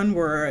other one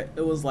where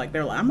it was like,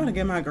 they're like, I'm gonna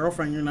give my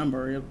girlfriend your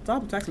number.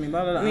 Stop texting me,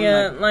 blah, blah, blah.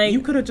 Yeah, like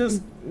you could have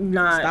just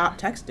not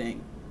stopped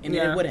texting. And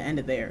it would have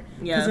ended there.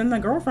 Yeah. Because then the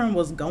girlfriend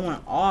was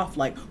going off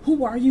like,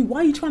 who are you?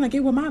 Why are you trying to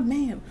get with my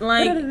man?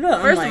 Like,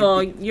 first of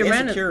all,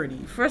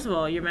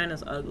 your man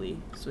is ugly,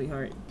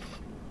 sweetheart.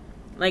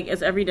 Like,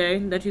 it's every day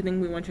that you think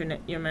we want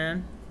your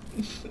man.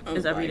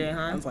 It's every day,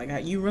 huh? I was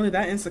like, you really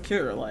that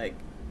insecure? Like,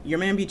 your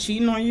man be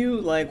cheating on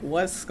you? Like,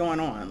 what's going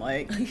on?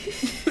 Like,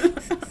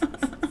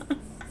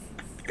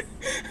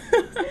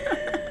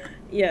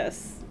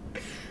 yes.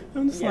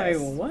 I'm just like,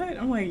 what?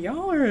 I'm like,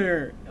 y'all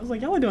are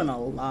doing a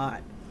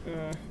lot.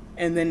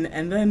 And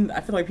then I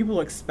feel like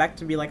people expect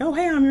to be like, oh,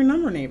 hey, I'm your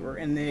number neighbor.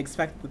 And they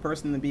expect the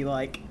person to be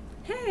like,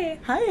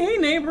 hey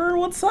neighbor,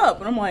 what's up?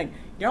 And I'm like,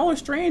 y'all are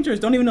strangers.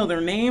 Don't even know their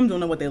names. Don't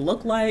know what they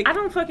look like. I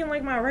don't fucking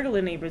like my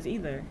regular neighbors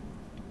either.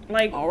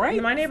 Like, all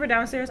right. My neighbor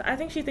downstairs, I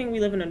think she think we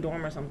live in a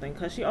dorm or something,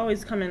 because she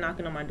always come in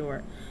knocking on my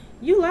door.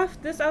 You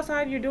left this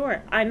outside your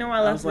door. I know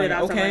I left it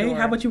outside my door.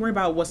 How about you worry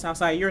about what's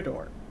outside your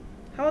door?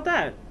 How about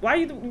that? Why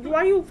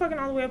you fucking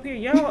all the way up here?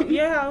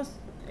 Your house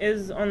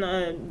is on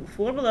the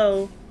floor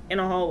below in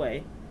a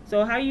hallway.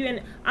 So how you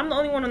in? I'm the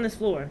only one on this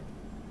floor.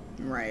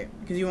 Right,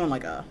 because you on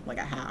like a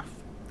half.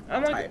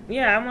 I'm like type.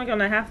 Yeah, I'm like on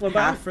the half floor.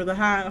 Half for the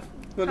half.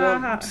 Ha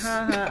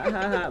ha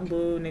ha,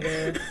 boo,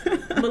 nigga.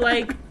 But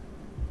like,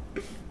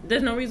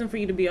 there's no reason for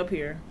you to be up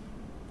here.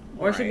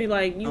 Or it should be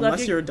like, you unless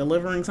left you're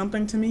delivering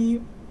something to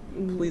me,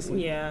 please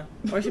leave. Yeah.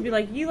 Or it should be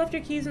like, you left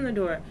your keys in the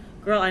door.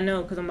 Girl, I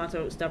know, because I'm about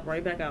to step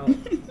right back out.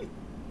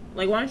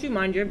 Like, why don't you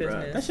mind your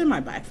business? Bruh, that shit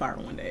might backfire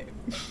one day.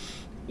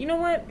 You know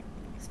what?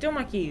 Steal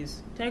my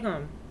keys. Take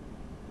them.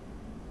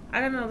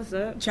 I got another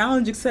set.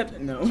 Challenge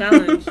accepted. No.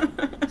 Challenge.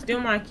 Steal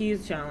my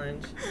keys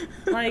challenge.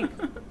 Like,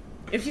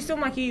 if you steal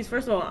my keys,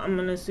 first of all, I'm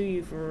going to sue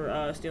you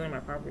for stealing my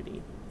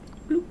property.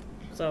 Bloop.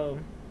 So,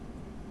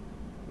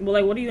 well,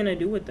 like, what are you going to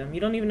do with them? You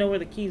don't even know where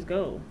the keys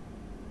go.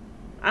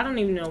 I don't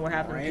even know where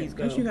half of the keys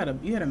go. You had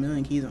a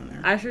million keys on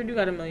there. I sure do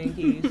got a million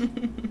keys.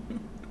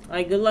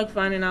 Like, good luck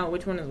finding out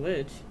which one is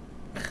which.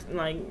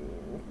 Like,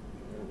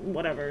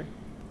 whatever.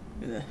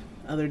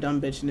 Other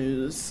dumb bitch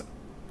news.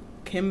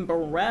 Kim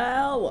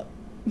Burrell.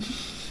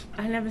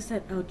 I never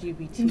said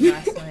LGBT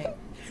last night.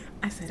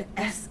 I said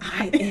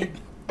S-I-N.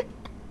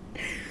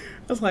 I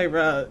was like,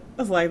 bro,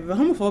 the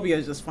homophobia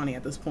is just funny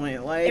at this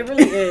point. Like, it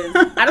really is.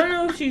 I don't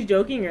know if she's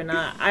joking or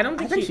not. I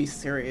think she's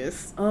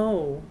serious.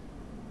 Oh.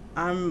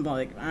 I'm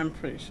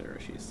pretty sure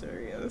she's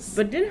serious.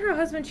 But didn't her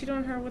husband cheat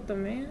on her with the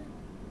man?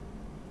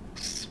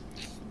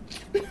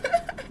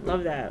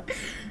 Love that.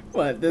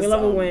 What, this we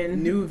love a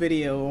win. New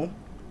video.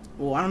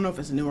 Well, I don't know if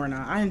it's new or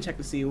not. I didn't check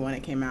to see when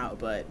it came out,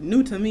 but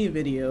new to me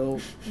video,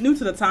 new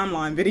to the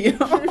timeline video.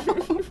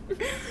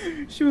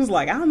 She was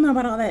like, I don't know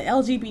about all that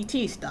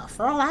LGBT stuff.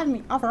 For all I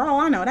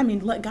know, that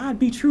means let God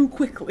be true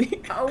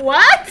quickly.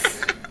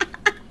 What?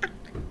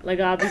 Let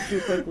God be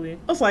true quickly.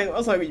 I was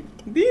like,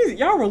 these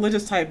y'all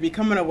religious type be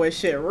coming up with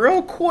shit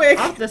real quick.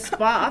 Off the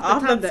spot,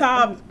 off the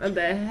top of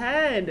the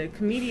head.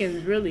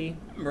 Comedians, really.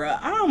 Bruh,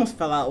 I almost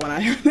fell out when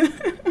I heard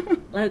that.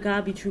 Let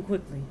God be true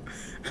quickly.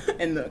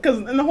 And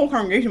the whole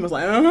congregation was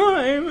like,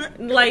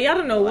 amen. Like, y'all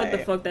don't know what the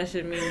fuck that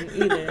shit mean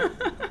either.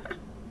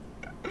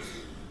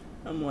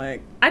 I'm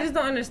like, I just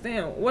don't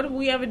understand. What did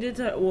we ever did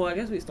to her? Well, I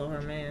guess we stole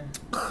her man.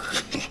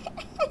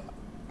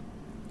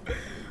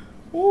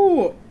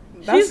 Ooh,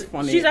 that's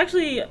funny. She's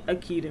actually a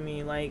key to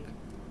me. Like,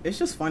 it's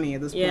just funny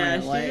at this point.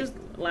 Yeah, like, she's just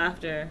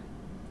laughter,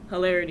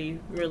 hilarity,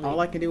 really.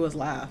 All I can do is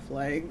laugh.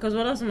 Like, because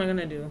what else am I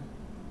gonna do?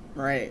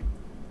 Right.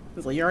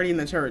 It's like, you're already in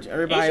the church.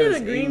 Everybody Ain't she was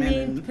the green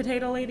bean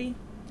potato lady?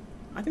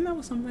 I think that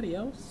was somebody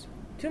else.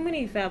 Too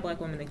many fat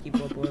black women to keep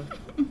up with.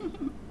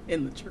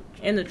 In the church.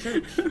 In the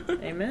church.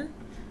 Amen.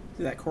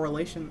 See that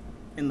correlation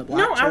in the black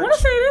No, church? I want to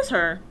say it is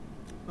her.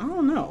 I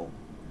don't know.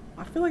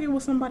 I feel like it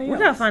was somebody else.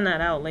 We gotta find that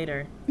out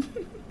later.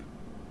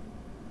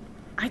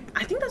 I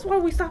think that's why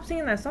we stopped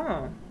singing that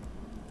song.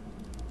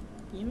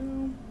 You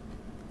know,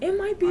 It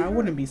might be I her.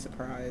 wouldn't be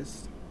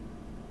surprised.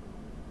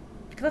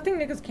 Because I think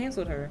niggas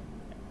canceled her.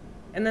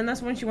 And then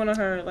that's when she went on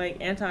her, like,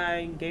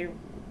 anti-gay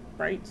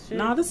rights shit.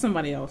 Nah, this is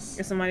somebody else.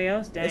 It's somebody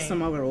else? Dang. It's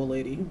some other old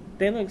lady.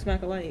 They look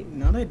smack alike.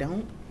 No, they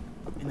don't.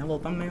 In that little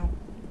thumbnail,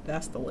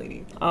 that's the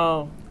lady.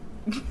 Oh.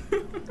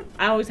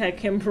 I always had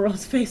Kim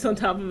Burrell's face on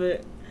top of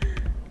it.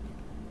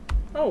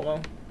 Oh,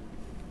 well.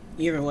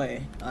 Either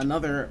way,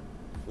 another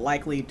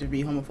likely to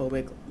be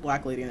homophobic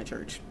black lady in the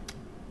church.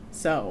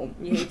 So.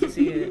 You hate to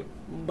see it,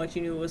 but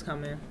you knew it was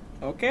coming.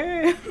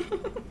 Okay.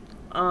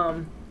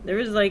 There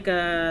was like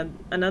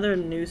another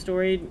news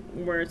story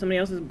where somebody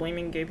else is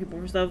blaming gay people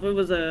for stuff. It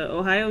was a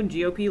Ohio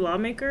GOP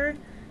lawmaker,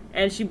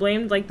 and she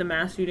blamed like the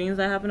mass shootings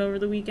that happened over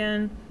the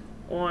weekend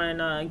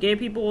on gay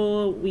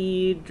people,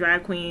 weed,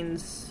 drag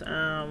queens.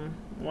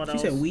 What else? She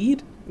said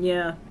weed?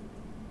 Yeah.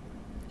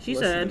 She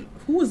said,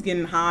 who was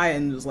getting high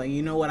and was like,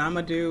 you know what I'm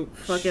gonna do?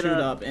 fuck Shoot it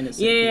up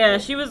innocent yeah,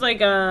 people. she was like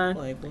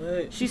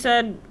what? she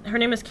said her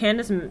name is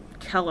Candace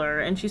Keller,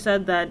 and she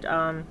said that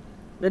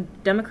the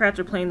Democrats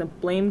are playing the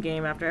blame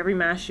game after every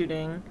mass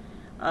shooting.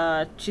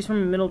 She's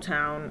from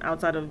Middletown,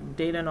 outside of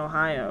Dayton,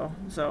 Ohio.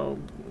 So,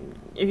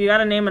 if you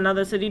gotta name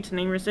another city to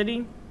name your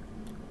city,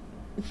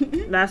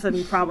 that's a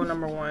problem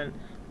number one.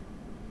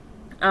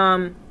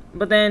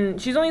 But then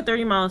she's only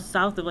 30 miles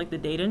south of like the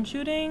Dayton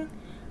shooting.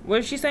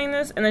 Where she's saying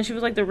this, and then she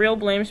was like, the real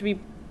blame should be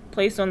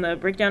placed on the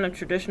breakdown of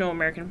traditional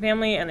American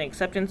family and the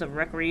acceptance of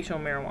recreational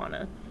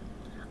marijuana.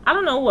 I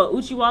don't know what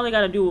Uchiwale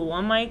got to do with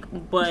one mic,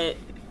 but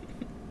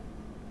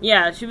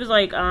yeah, she was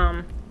like,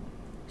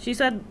 she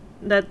said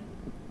that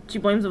she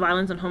blames the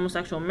violence on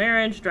homosexual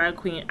marriage, drag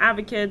queen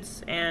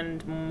advocates,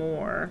 and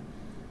more.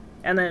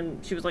 And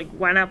then she was like,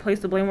 why not place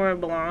the blame where it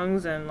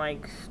belongs? And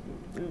like,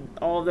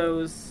 all of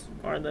those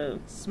are the...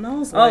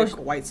 Smells like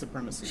white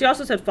supremacy. She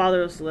also said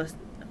fatherlessness.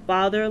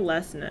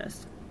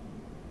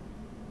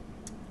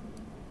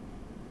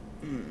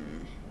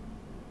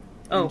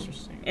 Oh,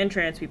 interesting. and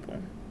trans people.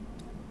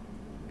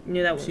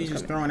 Knew that one. She's was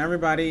just coming. throwing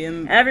everybody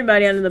in.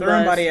 Everybody under the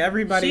bus.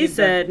 Everybody. She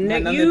said,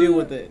 had nothing to do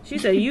with it. She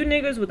said, you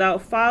niggas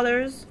without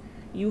fathers,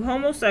 you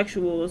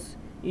homosexuals,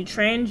 you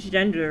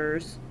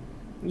transgenders,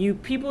 you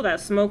people that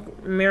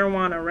smoke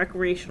marijuana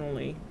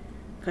recreationally,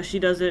 because she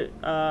does it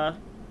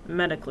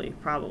medically,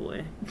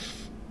 probably.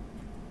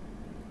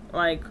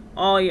 Like,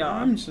 all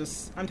y'all. I'm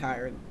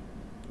tired.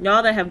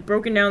 Y'all that have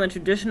broken down the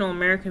traditional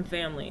American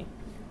family.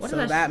 What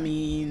does that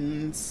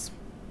means?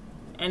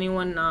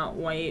 Anyone not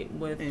white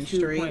with and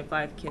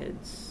 2.5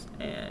 kids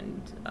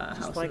and a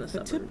house like in the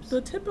suburbs.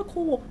 The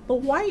typical, the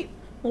white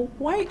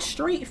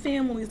straight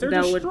families. They're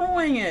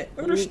destroying it.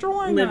 They're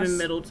destroying live us. in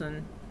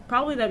Middleton.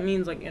 Probably that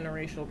means like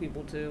interracial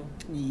people too.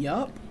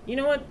 Yup. You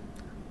know what?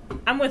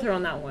 I'm with her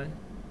on that one.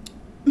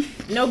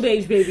 No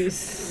beige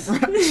babies.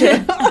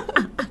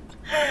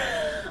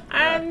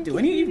 Do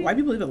any white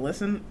people even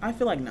listen? I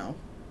feel like no.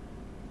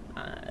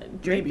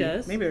 Drake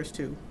does. Maybe there's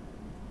two.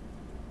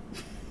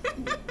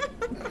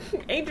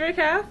 Ain't Drake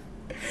half?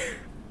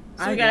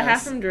 So we got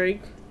half from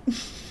Drake.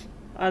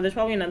 There's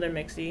probably another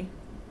mixie.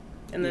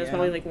 And there's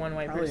probably like one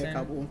white person. A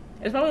couple.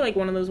 It's probably like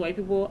one of those white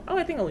people. Oh,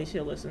 I think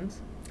Alicia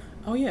listens.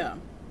 Oh, yeah.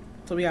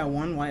 So we got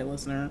one white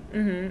listener.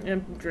 Mm-hmm.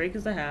 And Drake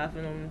is the half,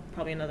 and then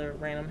probably another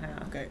random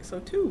half. Okay, so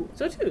two.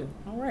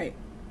 All right.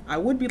 I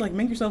would be like,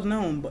 make yourself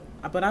known,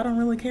 but I don't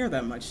really care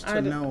that much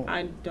to know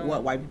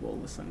what white people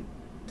listen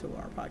to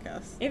our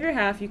podcast. If you're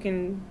half, you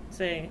can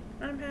say,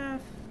 I'm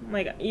half.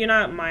 Like, you're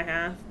not my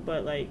half,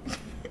 but like,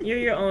 you're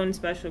your own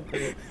special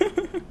group.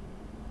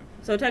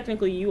 So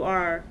technically, you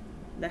are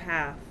the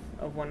half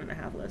of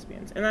 1.5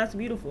 lesbians. And that's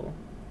beautiful.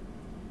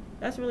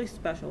 That's really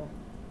special.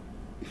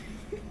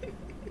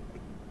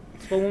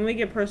 But when we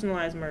get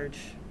personalized merch,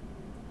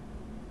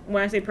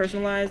 when I say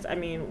personalized, I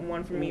mean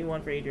one for me,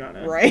 one for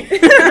Adriana. Right.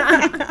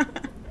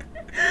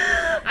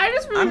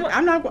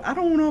 I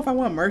don't know if I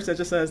want merch that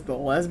just says the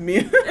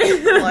lesbian.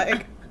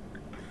 Like,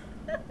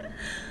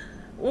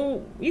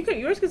 well,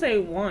 yours could say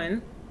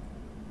one,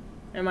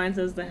 and mine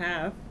says the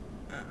half.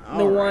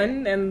 The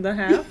one and the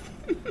half.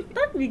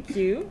 That'd be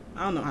cute.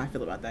 I don't know how I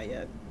feel about that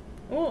yet.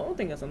 Well, we'll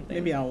think of something.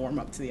 Maybe I'll warm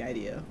up to the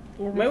idea.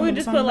 Maybe we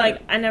just put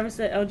like, I never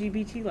said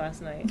LGBT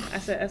last night. I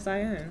said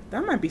SIN.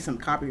 That might be some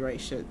copyright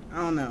shit. I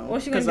don't know.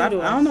 What's she gonna do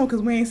to us? I don't know,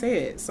 because we ain't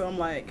say it. So I'm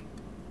like,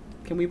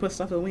 can we put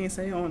stuff that we ain't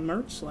say on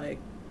merch? Like,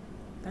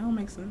 that don't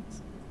make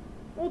sense.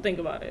 We'll think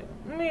about it.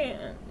 I mean,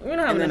 we don't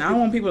have. And then I don't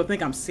want people to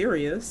think I'm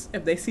serious.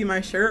 If they see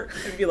my shirt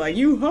and be like,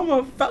 you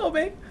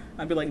homophobic,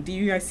 I'd be like, do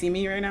you guys see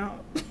me right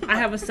now? I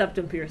have a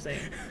septum piercing.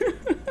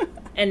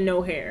 And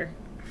no hair.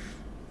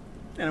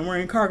 And I'm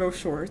wearing cargo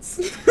shorts.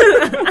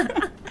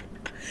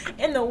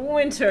 In the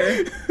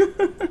winter.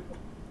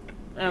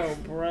 Oh,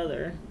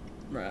 brother.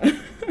 Right.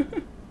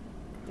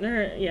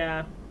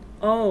 Yeah.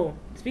 Oh,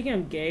 speaking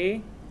of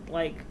gay,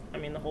 like,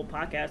 the whole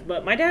podcast.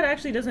 But my dad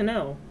actually doesn't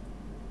know.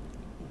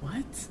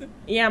 What?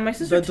 Yeah, my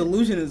sister. The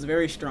delusion is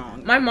very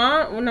strong.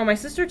 My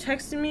sister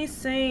texted me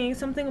saying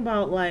something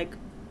about like,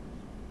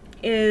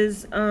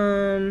 is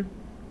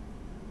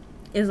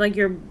like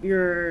your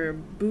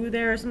boo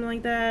there or something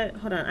like that.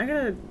 Hold on, I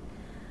gotta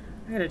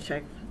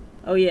check.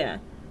 Oh yeah,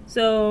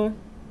 so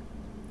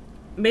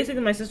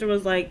basically my sister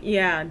was like,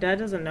 yeah, Dad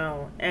doesn't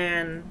know,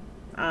 and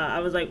I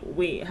was like,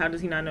 wait, how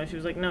does he not know? She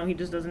was like, no, he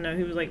just doesn't know.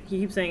 He was like, he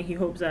keeps saying he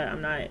hopes that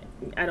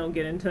I don't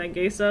get into that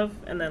gay stuff.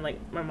 And then like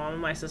my mom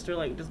and my sister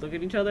like just look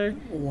at each other.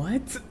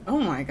 What? Oh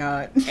my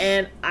god.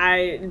 And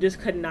I just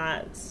could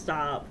not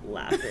stop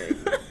laughing.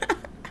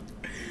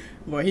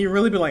 Well, he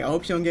really be like, I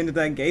hope you don't get into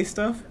that gay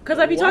stuff. Cause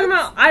I be talking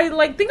about, I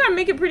like think I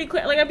make it pretty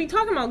clear. Like I be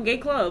talking about gay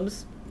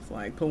clubs. It's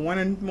like, put one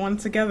and one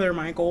together,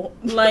 Michael.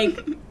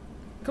 Like,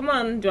 come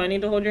on, do I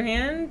need to hold your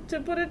hand to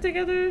put it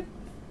together?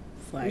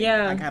 Like,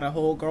 yeah, I got a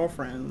whole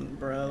girlfriend,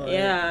 bro. Like,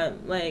 yeah,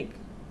 like,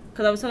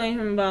 because I was telling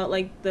him about,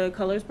 like, the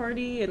colors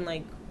party and,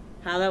 like,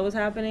 how that was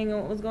happening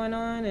and what was going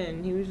on,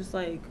 and he was just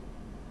like,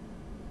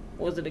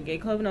 was it a gay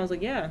club? And I was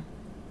like, yeah.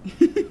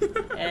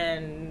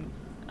 And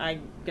I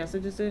guess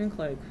it just didn't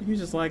click. He was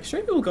just like,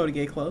 straight people go to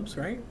gay clubs,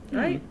 right?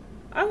 Right.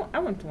 I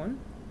went to one.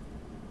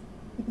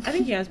 I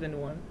think he has been to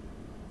one.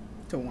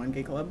 To one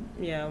gay club?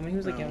 Yeah, when he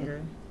was, like,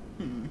 younger.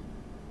 Hmm.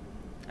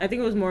 I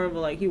think it was more of a,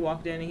 like, he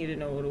walked in and he didn't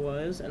know what it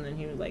was, and then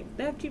he was like,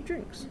 they have cheap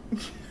drinks.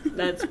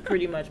 That's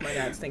pretty much my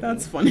dad's thinking.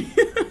 That's funny.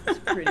 That's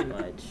pretty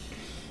much.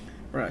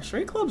 Bruh,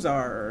 straight clubs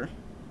are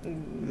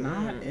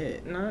not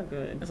it. Not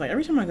good. It's like,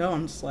 every time I go,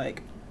 I'm just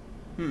like,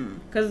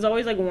 Because it's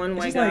always, like, one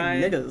white just guy.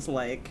 like niggas,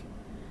 like...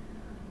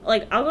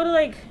 Like, I'll go to,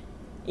 like...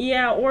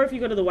 Yeah, or if you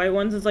go to the white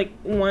ones, it's, like,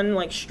 one,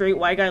 like, straight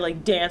white guy,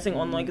 like, dancing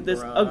on, like,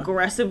 this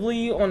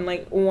aggressively on,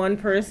 like, one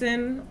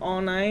person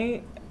all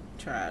night.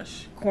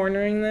 Trash.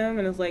 Cornering them,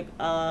 and it's like,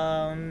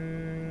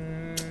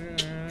 ma'am,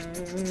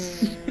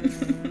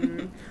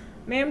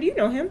 do you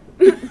know him?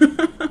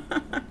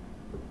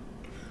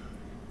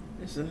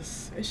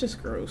 It's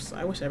just gross.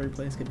 I wish every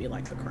place could be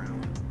like The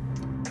Crown.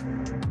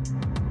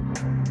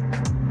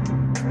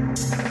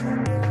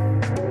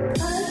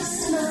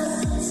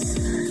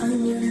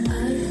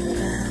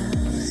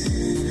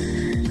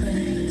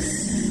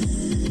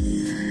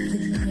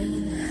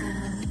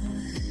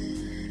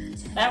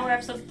 That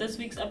wraps up this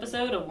week's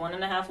episode of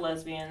 1.5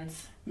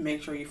 Lesbians.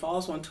 Make sure you follow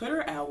us on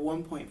Twitter at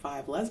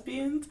 1.5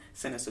 lesbians.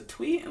 Send us a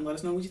tweet and let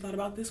us know what you thought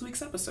about this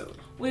week's episode.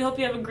 We hope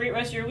you have a great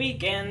rest of your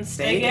week and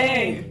Stay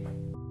gay.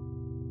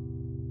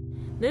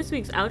 This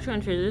week's outro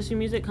and transition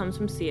music comes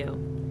from Sio.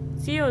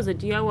 Sio is a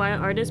DIY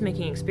artist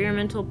making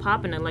experimental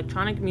pop and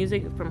electronic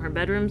music from her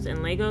bedrooms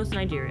in Lagos,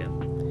 Nigeria.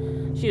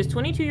 She is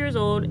 22 years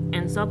old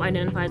and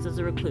self-identifies as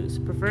a recluse,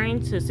 preferring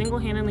to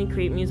single-handedly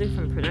create music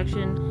from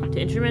production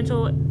to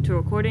instrumental to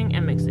recording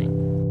and mixing.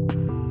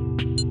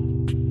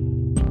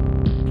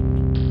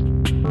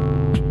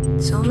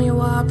 Tell me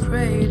why I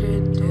prayed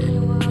it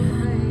didn't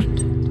end.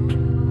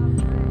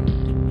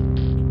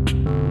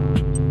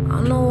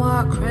 I know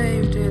why I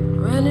craved it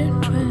when it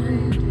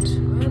went.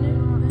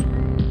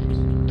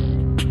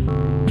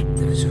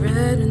 There's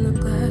red in the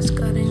glass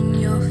cutting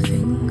your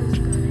fingers.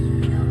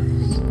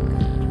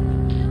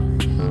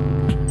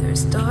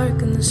 There's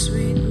dark in the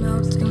sweet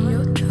melting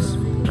your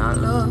tongue. I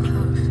love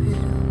how it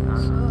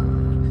feels.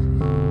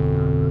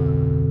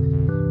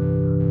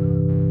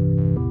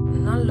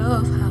 And I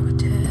love how it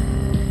tastes.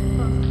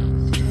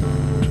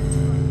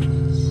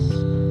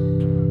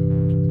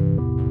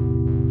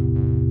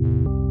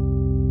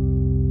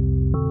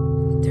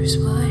 There's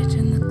white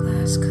in the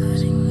glass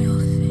cutting your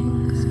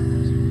fingers.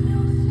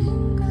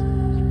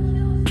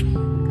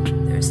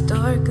 There's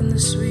dark in the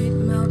sweet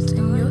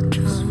melting your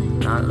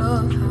tongue. I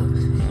love how